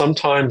informal.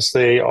 Sometimes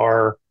they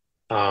are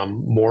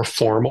more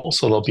formal.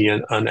 So there'll be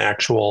an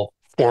actual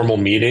formal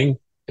meeting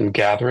and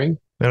gathering.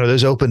 And are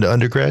those open to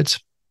undergrads?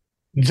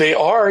 They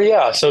are,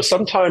 yeah. So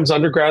sometimes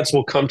undergrads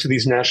will come to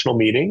these national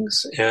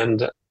meetings,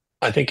 and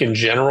I think in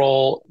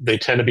general, they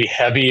tend to be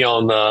heavy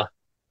on the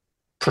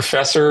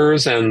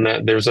professors and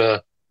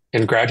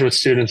graduate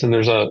students, and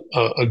there's a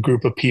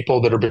group of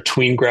people that are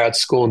between grad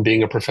school and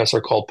being a professor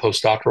called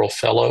postdoctoral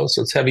fellows.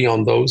 So it's heavy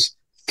on those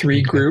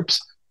three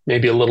groups,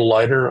 maybe a little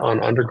lighter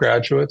on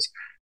undergraduates.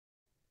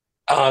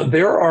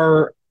 There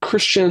are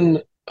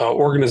Christian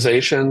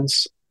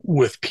organizations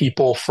with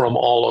people from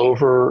all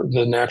over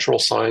the natural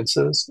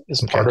sciences as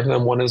part of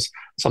them. One is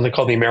something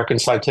called the American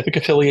Scientific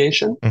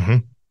Affiliation,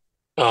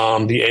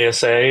 the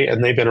ASA,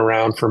 and they've been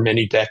around for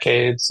many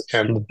decades,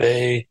 and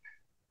they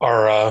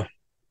are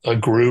a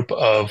group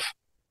of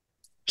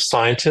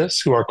scientists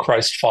who are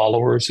Christ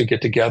followers who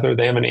get together.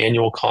 They have an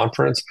annual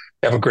conference.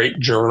 They have a great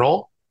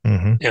journal,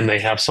 and they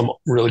have some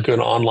really good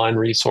online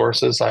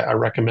resources. I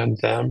recommend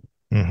them.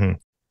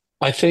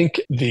 I think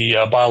the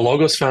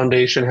BioLogos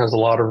Foundation has a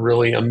lot of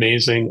really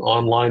amazing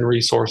online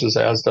resources,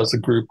 as does a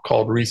group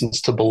called Reasons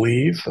to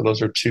Believe.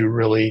 Those are two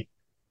really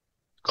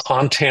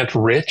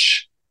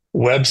content-rich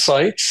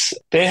websites.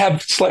 They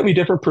have slightly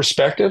different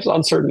perspectives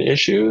on certain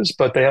issues,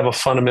 but they have a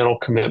fundamental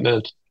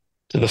commitment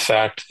to the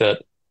fact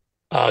that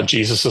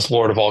Jesus is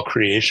Lord of all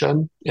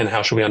creation, and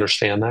how should we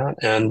understand that?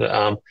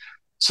 And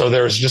so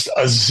there's just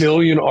a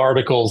zillion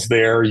articles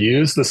there.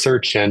 Use the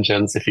search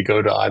engines if you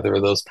go to either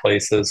of those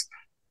places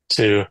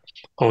to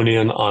hone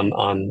in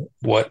on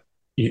what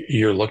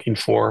you're looking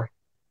for.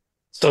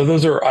 So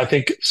those are, I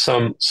think,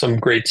 some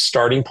great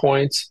starting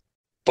points.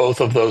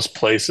 Both of those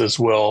places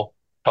will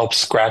help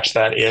scratch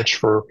that itch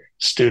for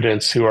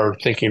students who are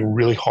thinking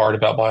really hard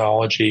about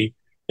biology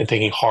and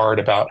thinking hard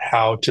about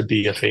how to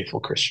be a faithful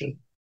Christian.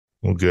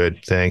 Well,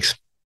 good. Thanks.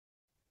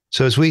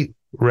 So as we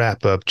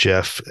wrap up,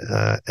 Jeff,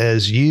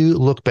 as you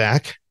look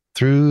back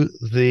through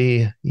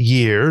the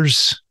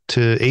years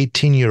to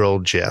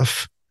 18-year-old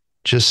Jeff,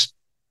 just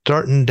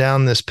starting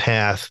down this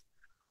path,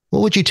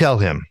 what would you tell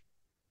him?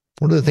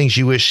 What are the things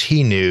you wish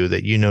he knew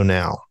that you know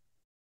now?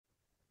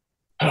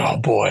 Oh,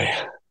 boy.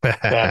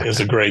 That is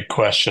a great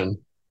question.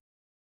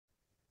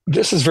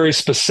 This is very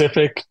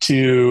specific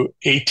to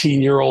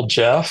 18-year-old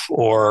Jeff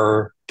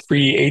or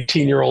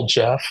pre-18-year-old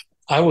Jeff.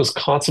 I was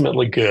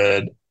consummately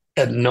good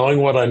at knowing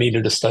what I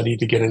needed to study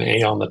to get an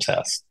A on the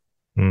test.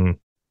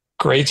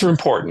 Grades are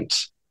important.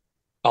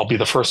 I'll be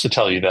the first to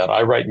tell you that.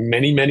 I write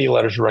many, many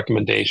letters of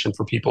recommendation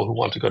for people who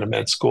want to go to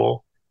med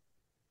school.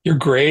 Your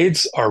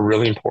grades are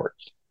really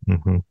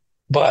important.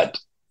 But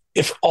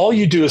if all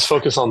you do is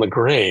focus on the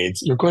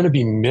grades, you're going to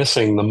be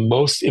missing the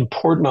most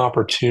important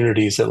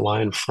opportunities that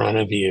lie in front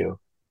of you.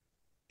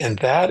 And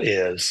that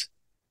is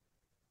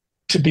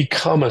to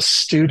become a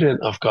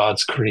student of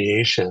God's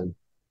creation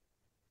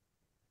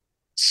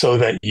so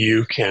that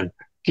you can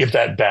give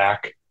that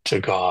back to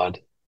God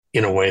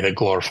in a way that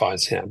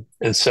glorifies him.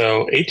 And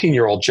so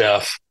 18-year-old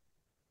Jeff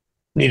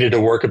needed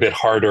to work a bit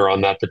harder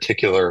on that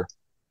particular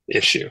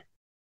issue.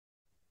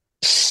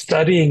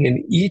 Studying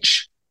in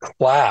each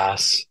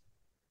class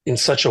in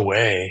such a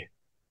way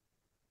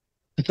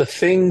that the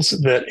things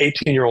that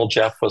 18-year-old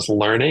Jeff was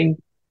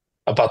learning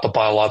about the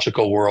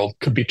biological world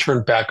could be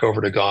turned back over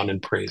to God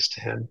and praised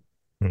to him.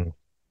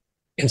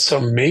 And so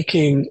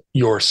making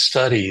your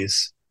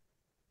studies,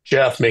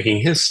 Jeff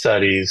making his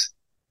studies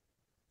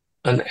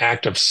an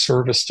act of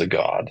service to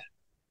God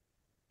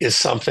is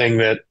something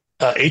that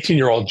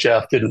 18-year-old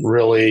Jeff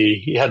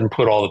he hadn't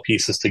put all the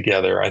pieces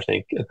together, I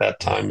think, at that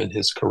time in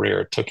his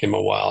career. It took him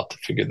a while to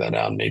figure that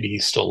out. Maybe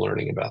he's still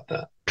learning about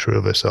that. True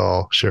of us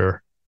all,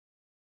 sure.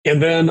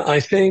 And then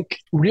I think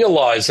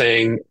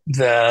realizing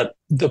that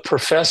the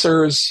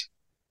professors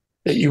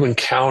that you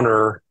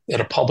encounter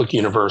at a public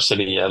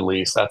university, at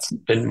least, that's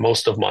been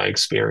most of my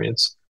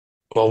experience.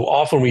 Well,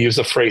 often we use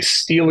the phrase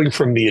stealing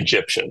from the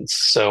Egyptians.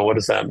 So what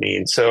does that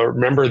mean? So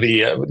remember,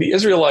 the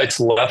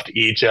Israelites left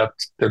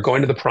Egypt. They're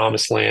going to the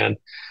promised land.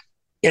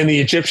 And the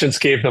Egyptians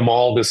gave them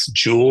all this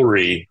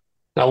jewelry.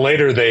 Now,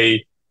 later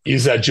they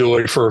used that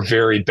jewelry for a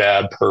very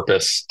bad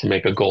purpose to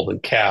make a golden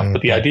calf. Mm-hmm.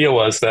 But the idea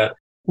was that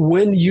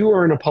when you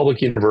are in a public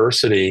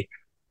university,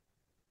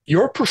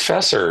 your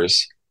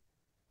professors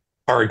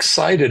are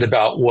excited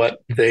about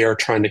what they are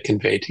trying to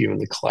convey to you in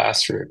the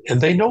classroom. And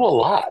they know a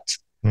lot.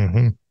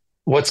 Mm-hmm.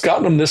 What's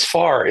gotten them this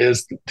far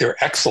is their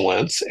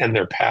excellence and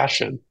their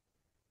passion.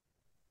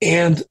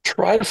 And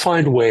try to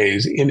find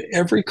ways in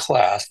every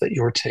class that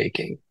you're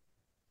taking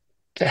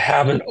to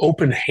have an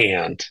open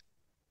hand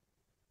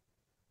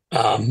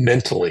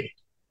mentally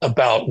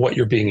about what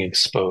you're being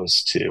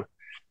exposed to.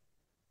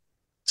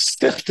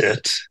 Sift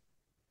it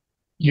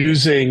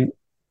using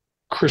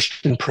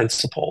Christian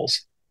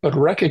principles, but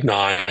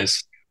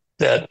recognize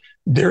that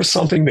there's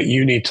something that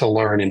you need to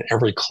learn in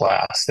every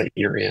class that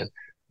you're in.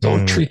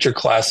 Don't treat your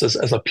classes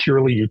as a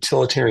purely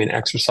utilitarian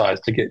exercise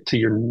to get to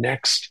your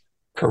next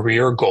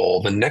career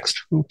goal, the next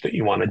hoop that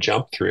you want to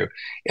jump through.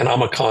 And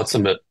I'm a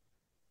consummate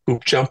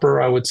hoop jumper,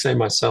 I would say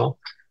myself.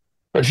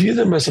 But view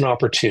them as an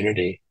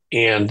opportunity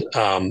and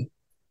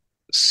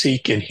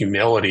seek in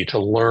humility to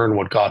learn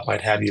what God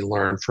might have you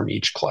learn from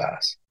each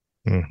class.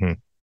 Mm-hmm.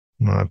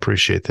 Well, I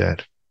appreciate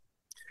that.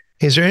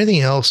 Is there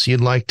anything else you'd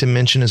like to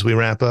mention as we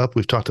wrap up?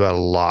 We've talked about a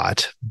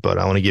lot, but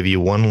I want to give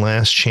you one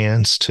last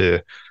chance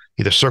to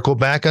either circle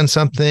back on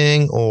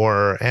something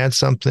or add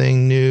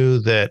something new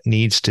that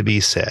needs to be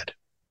said.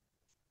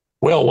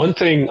 Well, one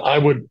thing I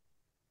would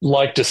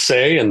like to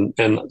say, and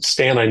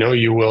Stan, I know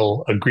you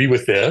will agree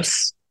with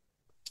this,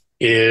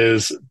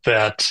 is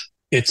that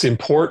it's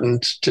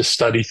important to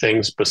study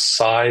things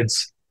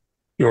besides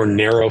your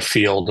narrow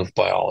field of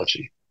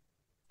biology.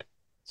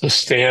 So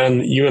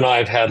Stan, you and I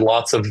have had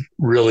lots of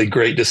really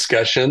great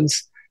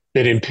discussions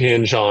that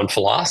impinge on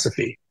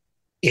philosophy.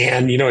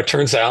 And, it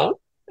turns out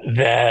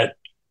that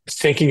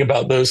thinking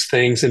about those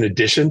things in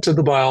addition to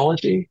the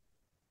biology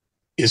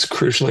is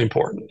crucially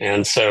important.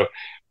 And so,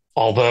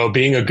 although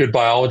being a good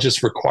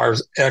biologist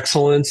requires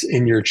excellence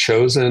in your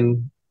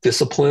chosen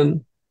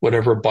discipline,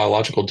 whatever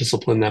biological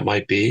discipline that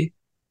might be,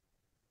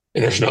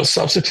 and there's no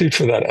substitute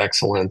for that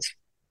excellence,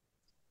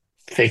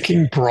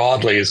 thinking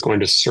broadly is going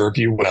to serve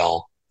you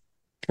well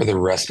for the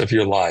rest of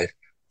your life.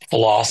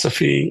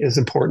 Philosophy is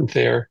important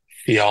there.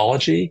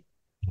 Theology.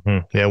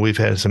 Mm-hmm. Yeah, we've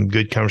had some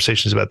good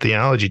conversations about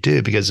theology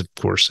too, because of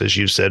course, as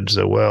you said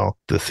so well,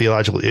 the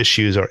theological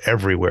issues are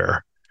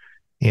everywhere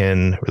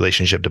in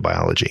relationship to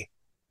biology.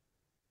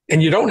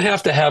 And you don't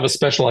have to have a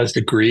specialized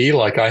degree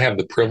like I have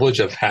the privilege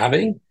of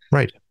having,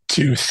 right,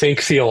 to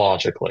think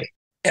theologically.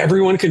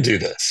 Everyone can do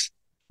this.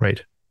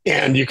 Right.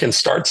 And you can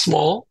start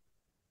small.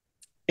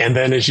 And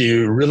then as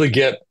you really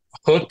get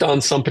hooked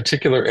on some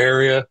particular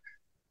area,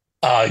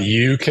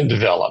 you can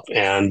develop.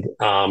 And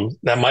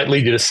that might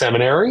lead you to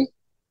seminary,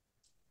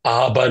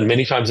 but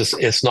many times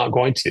it's not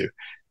going to.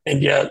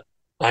 And yet,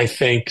 I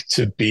think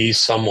to be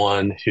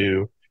someone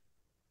who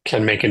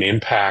can make an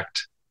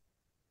impact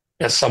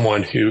as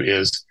someone who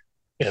is,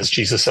 as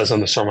Jesus says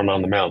on the Sermon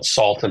on the Mount,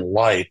 salt and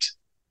light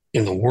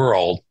in the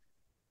world,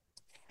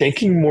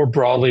 thinking more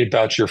broadly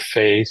about your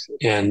faith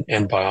and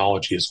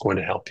biology is going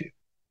to help you.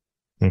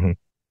 Mm-hmm.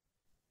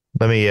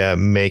 Let me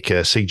make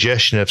a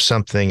suggestion of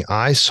something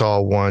I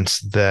saw once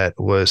that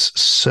was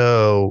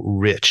so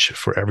rich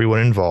for everyone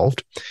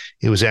involved.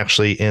 It was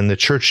actually in the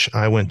church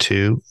I went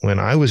to when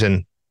I was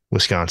in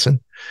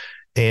Wisconsin,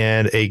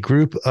 and a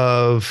group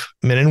of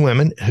men and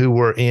women who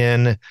were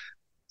in,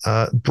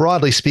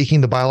 broadly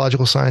speaking, the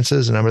biological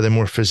sciences. A number of them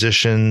were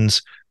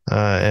physicians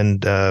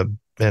and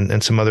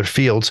some other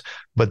fields,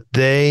 but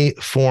they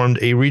formed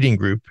a reading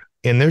group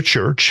in their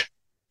church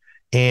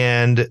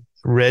and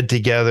read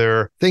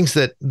together things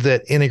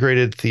that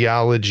integrated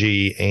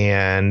theology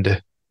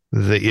and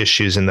the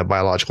issues in the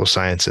biological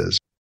sciences,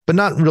 but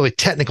not really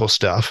technical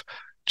stuff,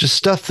 just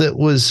stuff that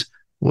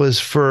was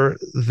for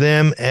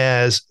them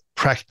as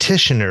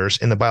practitioners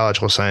in the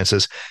biological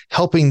sciences,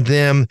 helping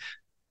them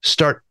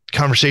start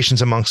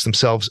conversations amongst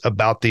themselves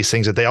about these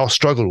things that they all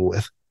struggled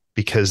with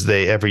because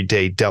they every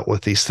day dealt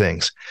with these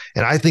things.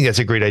 And I think that's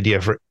a great idea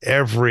for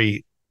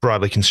every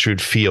broadly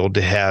construed field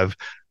to have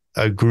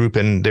a group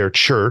in their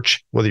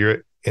church, whether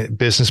you're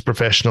business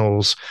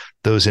professionals,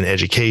 those in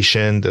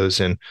education, those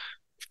in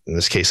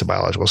this case, the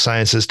biological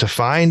sciences, to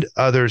find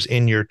others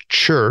in your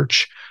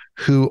church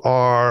who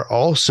are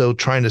also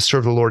trying to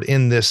serve the Lord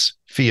in this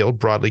field,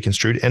 broadly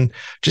construed, and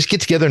just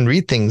get together and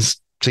read things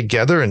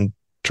together and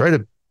try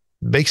to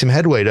make some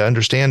headway to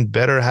understand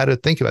better how to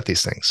think about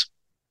these things.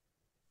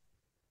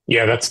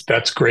 Yeah,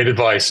 that's great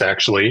advice,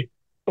 actually.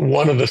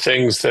 One of the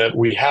things that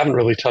we haven't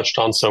really touched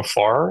on so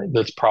far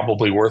that's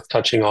probably worth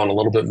touching on a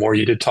little bit more,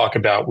 we did talk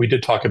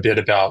a bit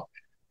about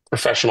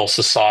professional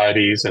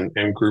societies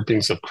and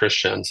groupings of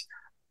Christians.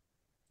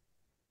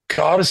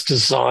 God has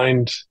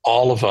designed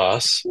all of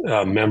us,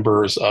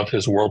 members of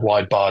his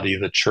worldwide body,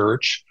 the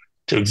church,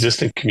 to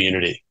exist in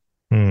community.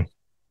 Mm.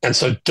 And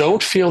so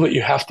don't feel that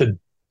you have to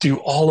do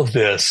all of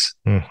this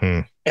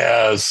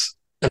as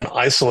an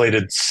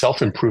isolated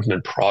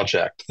self-improvement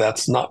project.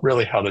 That's not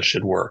really how this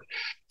should work.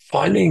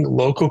 Finding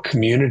local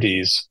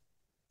communities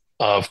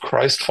of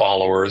Christ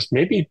followers,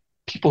 maybe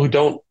people who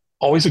don't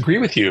always agree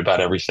with you about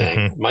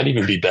everything, might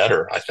even be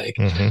better, I think,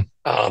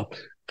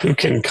 who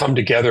can come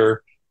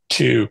together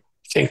to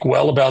think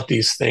well about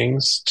these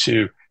things,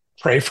 to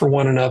pray for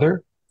one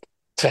another,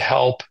 to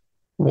help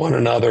one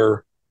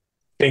another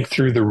think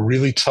through the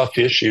really tough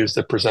issues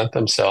that present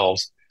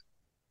themselves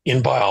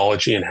in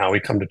biology and how we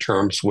come to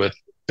terms with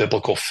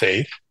biblical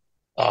faith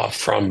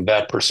from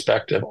that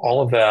perspective.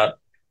 All of that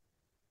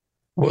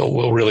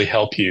will really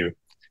help you.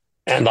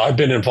 And I've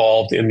been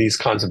involved in these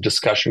kinds of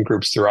discussion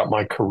groups throughout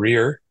my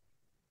career,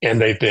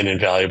 and they've been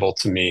invaluable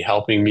to me,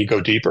 helping me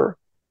go deeper,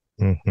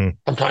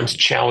 sometimes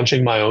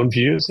challenging my own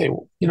views. Hey,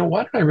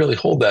 why did I really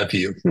hold that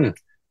view?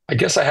 I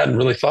guess I hadn't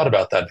really thought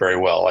about that very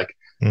well. Like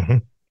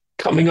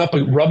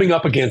rubbing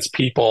up against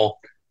people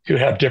who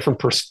have different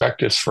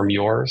perspectives from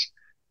yours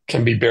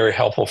can be very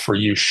helpful for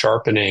you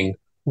sharpening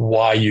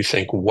why you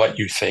think what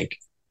you think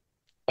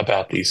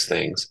about these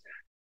things.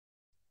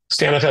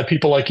 Stan, I've had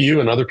people like you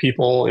and other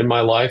people in my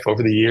life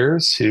over the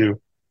years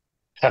who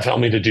have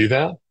helped me to do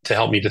that, to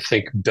help me to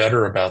think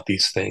better about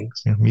these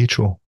things. Yeah,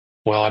 mutual.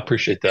 Well, I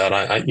appreciate that.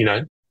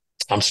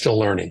 I'm still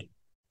learning.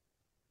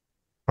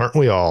 Aren't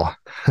we all?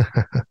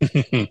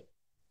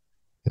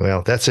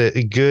 Well, that's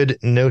a good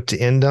note to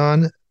end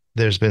on.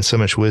 There's been so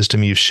much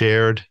wisdom you've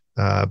shared,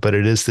 but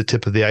it is the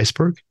tip of the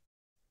iceberg.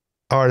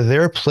 Are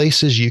there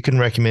places you can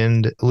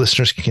recommend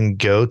listeners can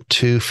go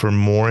to for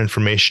more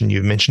information?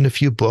 You've mentioned a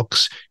few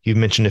books. You've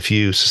mentioned a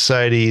few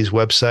societies,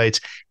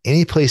 websites.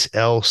 Any place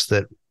else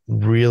that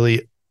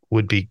really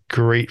would be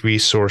great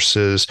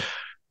resources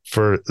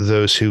for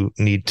those who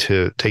need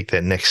to take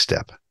that next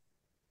step?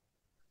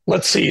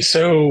 Let's see.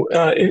 So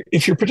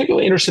if you're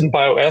particularly interested in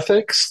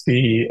bioethics,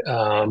 the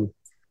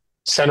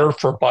Center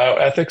for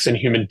Bioethics and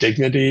Human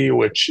Dignity,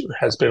 which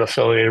has been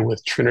affiliated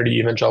with Trinity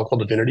Evangelical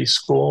Divinity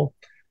School,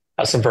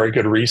 has some very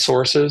good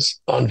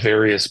resources on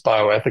various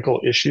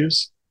bioethical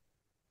issues.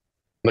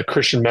 The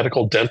Christian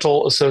Medical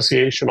Dental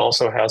Association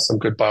also has some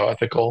good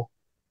bioethical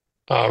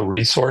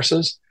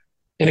resources.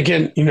 And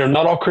again,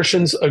 not all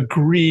Christians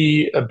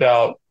agree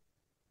about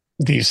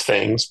these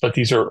things, but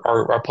these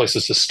are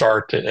places to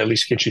start to at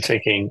least get you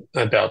thinking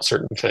about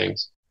certain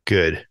things.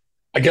 Good.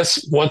 I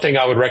guess one thing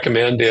I would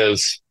recommend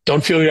is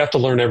don't feel you have to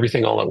learn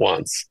everything all at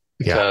once,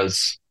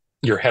 because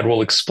your head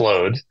will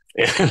explode.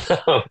 And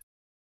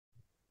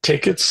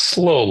take it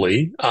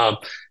slowly. A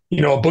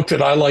book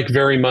that I like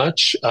very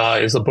much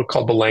is a book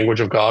called The Language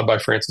of God by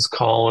Francis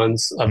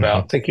Collins,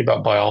 about thinking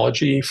about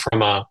biology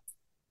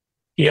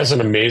he has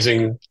an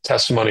amazing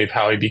testimony of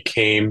how he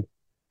became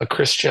a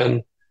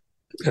Christian,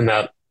 and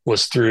that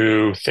was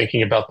through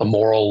thinking about the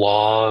moral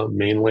law,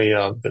 mainly.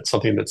 That's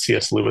something that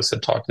C.S. Lewis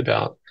had talked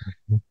about.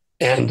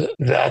 And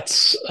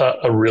that's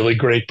a really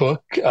great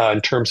book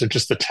in terms of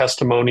just the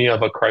testimony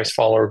of a Christ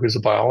follower who's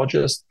a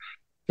biologist.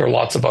 There are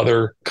lots of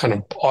other kind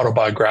of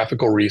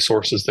autobiographical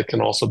resources that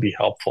can also be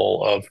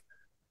helpful of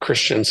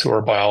Christians who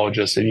are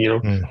biologists,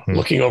 and,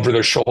 looking over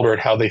their shoulder at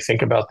how they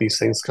think about these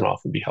things can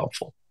often be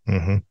helpful.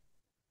 And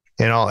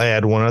I'll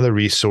add one other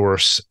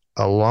resource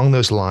along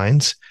those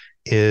lines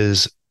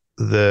is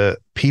the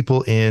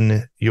people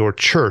in your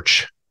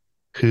church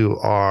who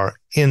are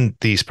in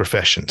these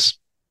professions.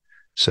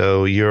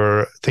 So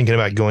you're thinking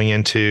about going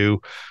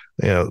into,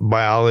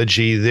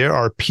 biology. There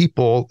are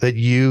people that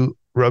you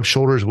rub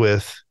shoulders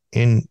with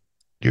in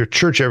your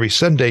church every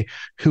Sunday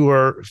who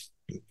are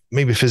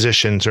maybe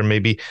physicians, or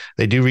maybe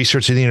they do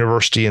research at the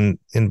university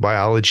in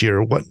biology,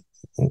 or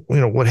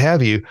what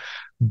have you.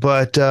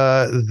 But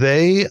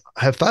they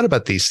have thought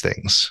about these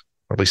things,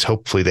 or at least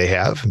hopefully they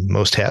have.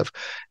 Most have.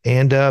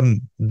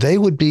 And they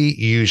would be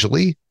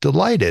usually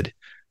delighted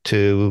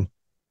to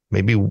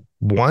maybe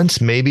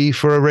once, maybe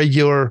for a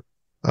regular,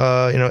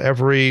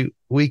 every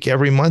week,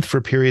 every month for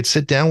a period,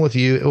 sit down with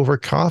you over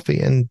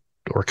coffee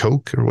or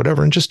Coke or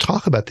whatever, and just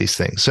talk about these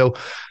things.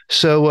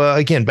 So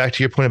again, back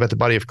to your point about the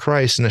body of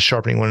Christ and the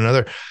sharpening one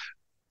another,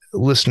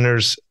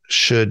 listeners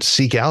should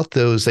seek out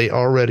those they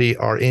already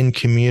are in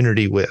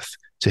community with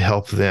to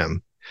help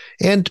them.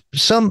 And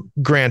some,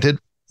 granted,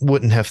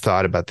 wouldn't have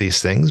thought about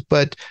these things,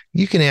 but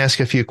you can ask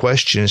a few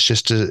questions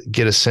just to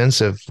get a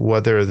sense of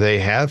whether they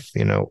have,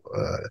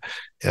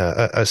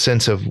 a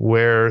sense of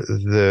where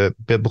the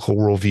biblical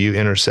worldview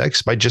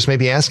intersects by just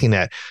maybe asking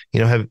that.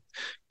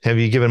 Have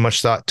you given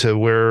much thought to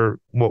where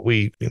what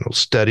we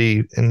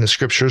study in the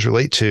scriptures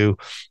relate to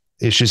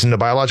issues in the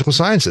biological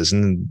sciences.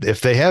 And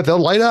if they have, they'll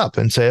light up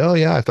and say, oh,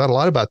 yeah, I thought a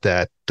lot about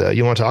that.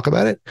 You want to talk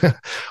about it?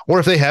 Or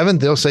if they haven't,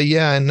 they'll say,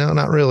 yeah, no,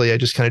 not really. I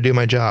just kind of do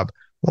my job.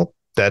 Well,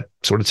 that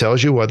sort of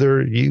tells you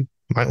whether you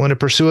might want to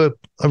pursue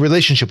a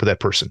relationship with that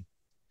person.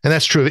 And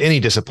that's true of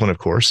any discipline, of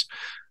course,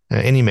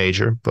 any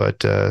major,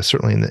 but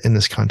certainly in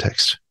this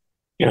context.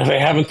 If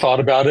they haven't thought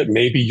about it,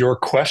 maybe your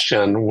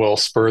question will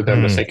spur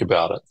them to think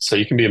about it. So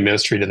you can be a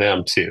ministry to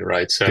them too,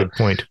 right? So, good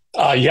point.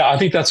 I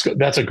think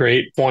that's a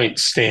great point,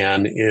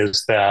 Stan,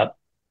 is that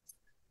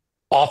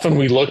often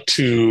we look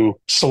to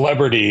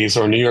celebrities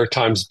or New York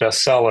Times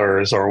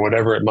bestsellers or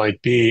whatever it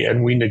might be,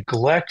 and we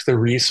neglect the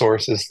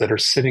resources that are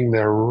sitting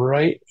there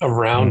right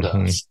around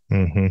us.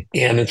 Mm-hmm.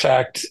 And in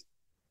fact,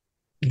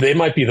 they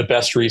might be the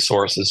best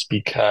resources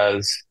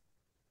because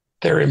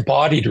they're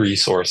embodied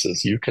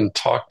resources. You can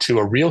talk to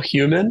a real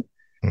human,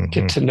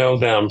 get to know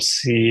them,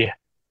 see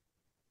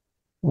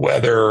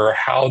whether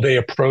how they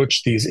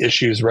approach these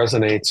issues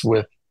resonates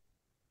with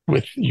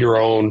your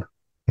own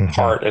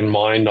heart and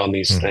mind on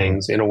these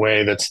things in a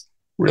way that's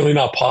really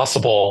not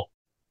possible.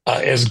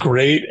 As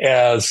great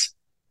as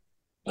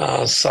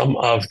some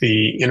of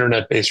the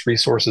internet-based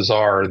resources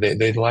are,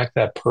 they lack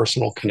that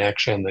personal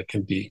connection that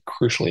can be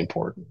crucially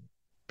important.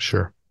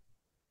 Sure.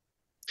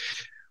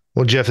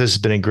 Well, Jeff, this has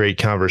been a great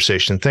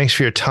conversation. Thanks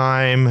for your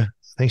time.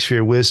 Thanks for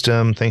your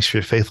wisdom. Thanks for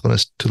your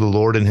faithfulness to the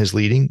Lord and his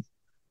leading,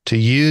 to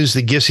use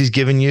the gifts he's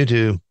given you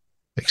to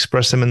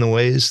express them in the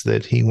ways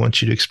that he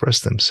wants you to express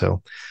them.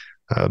 So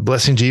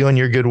blessing to you on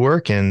your good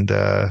work. And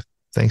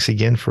thanks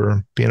again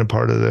for being a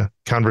part of the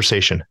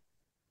conversation.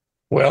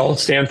 Well,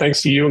 Stan,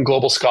 thanks to you and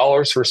Global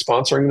Scholars for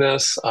sponsoring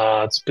this.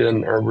 It's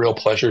been a real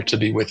pleasure to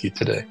be with you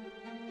today.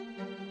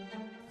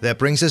 That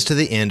brings us to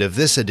the end of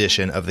this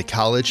edition of the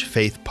College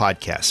Faith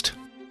Podcast.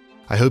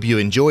 I hope you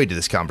enjoyed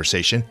this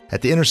conversation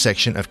at the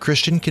intersection of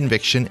Christian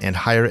conviction and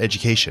higher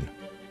education.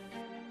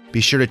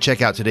 Be sure to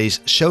check out today's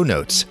show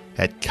notes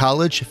at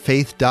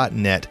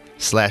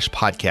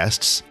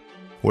collegefaith.net/podcasts,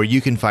 where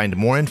you can find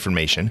more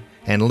information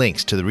and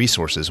links to the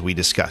resources we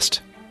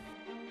discussed.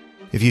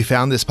 If you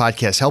found this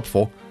podcast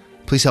helpful,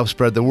 please help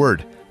spread the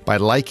word by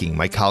liking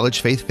my College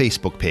Faith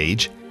Facebook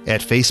page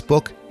at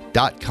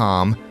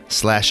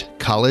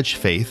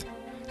facebook.com/collegefaith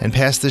and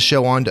pass this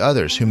show on to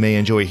others who may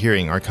enjoy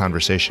hearing our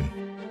conversation.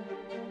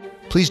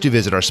 Please do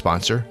visit our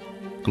sponsor,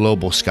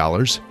 Global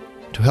Scholars,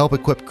 to help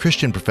equip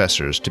Christian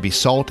professors to be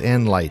salt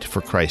and light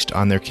for Christ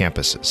on their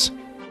campuses.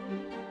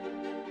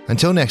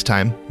 Until next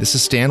time, this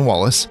is Stan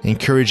Wallace,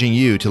 encouraging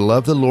you to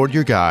love the Lord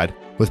your God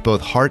with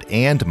both heart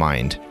and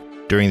mind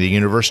during the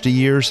university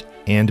years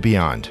and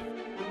beyond.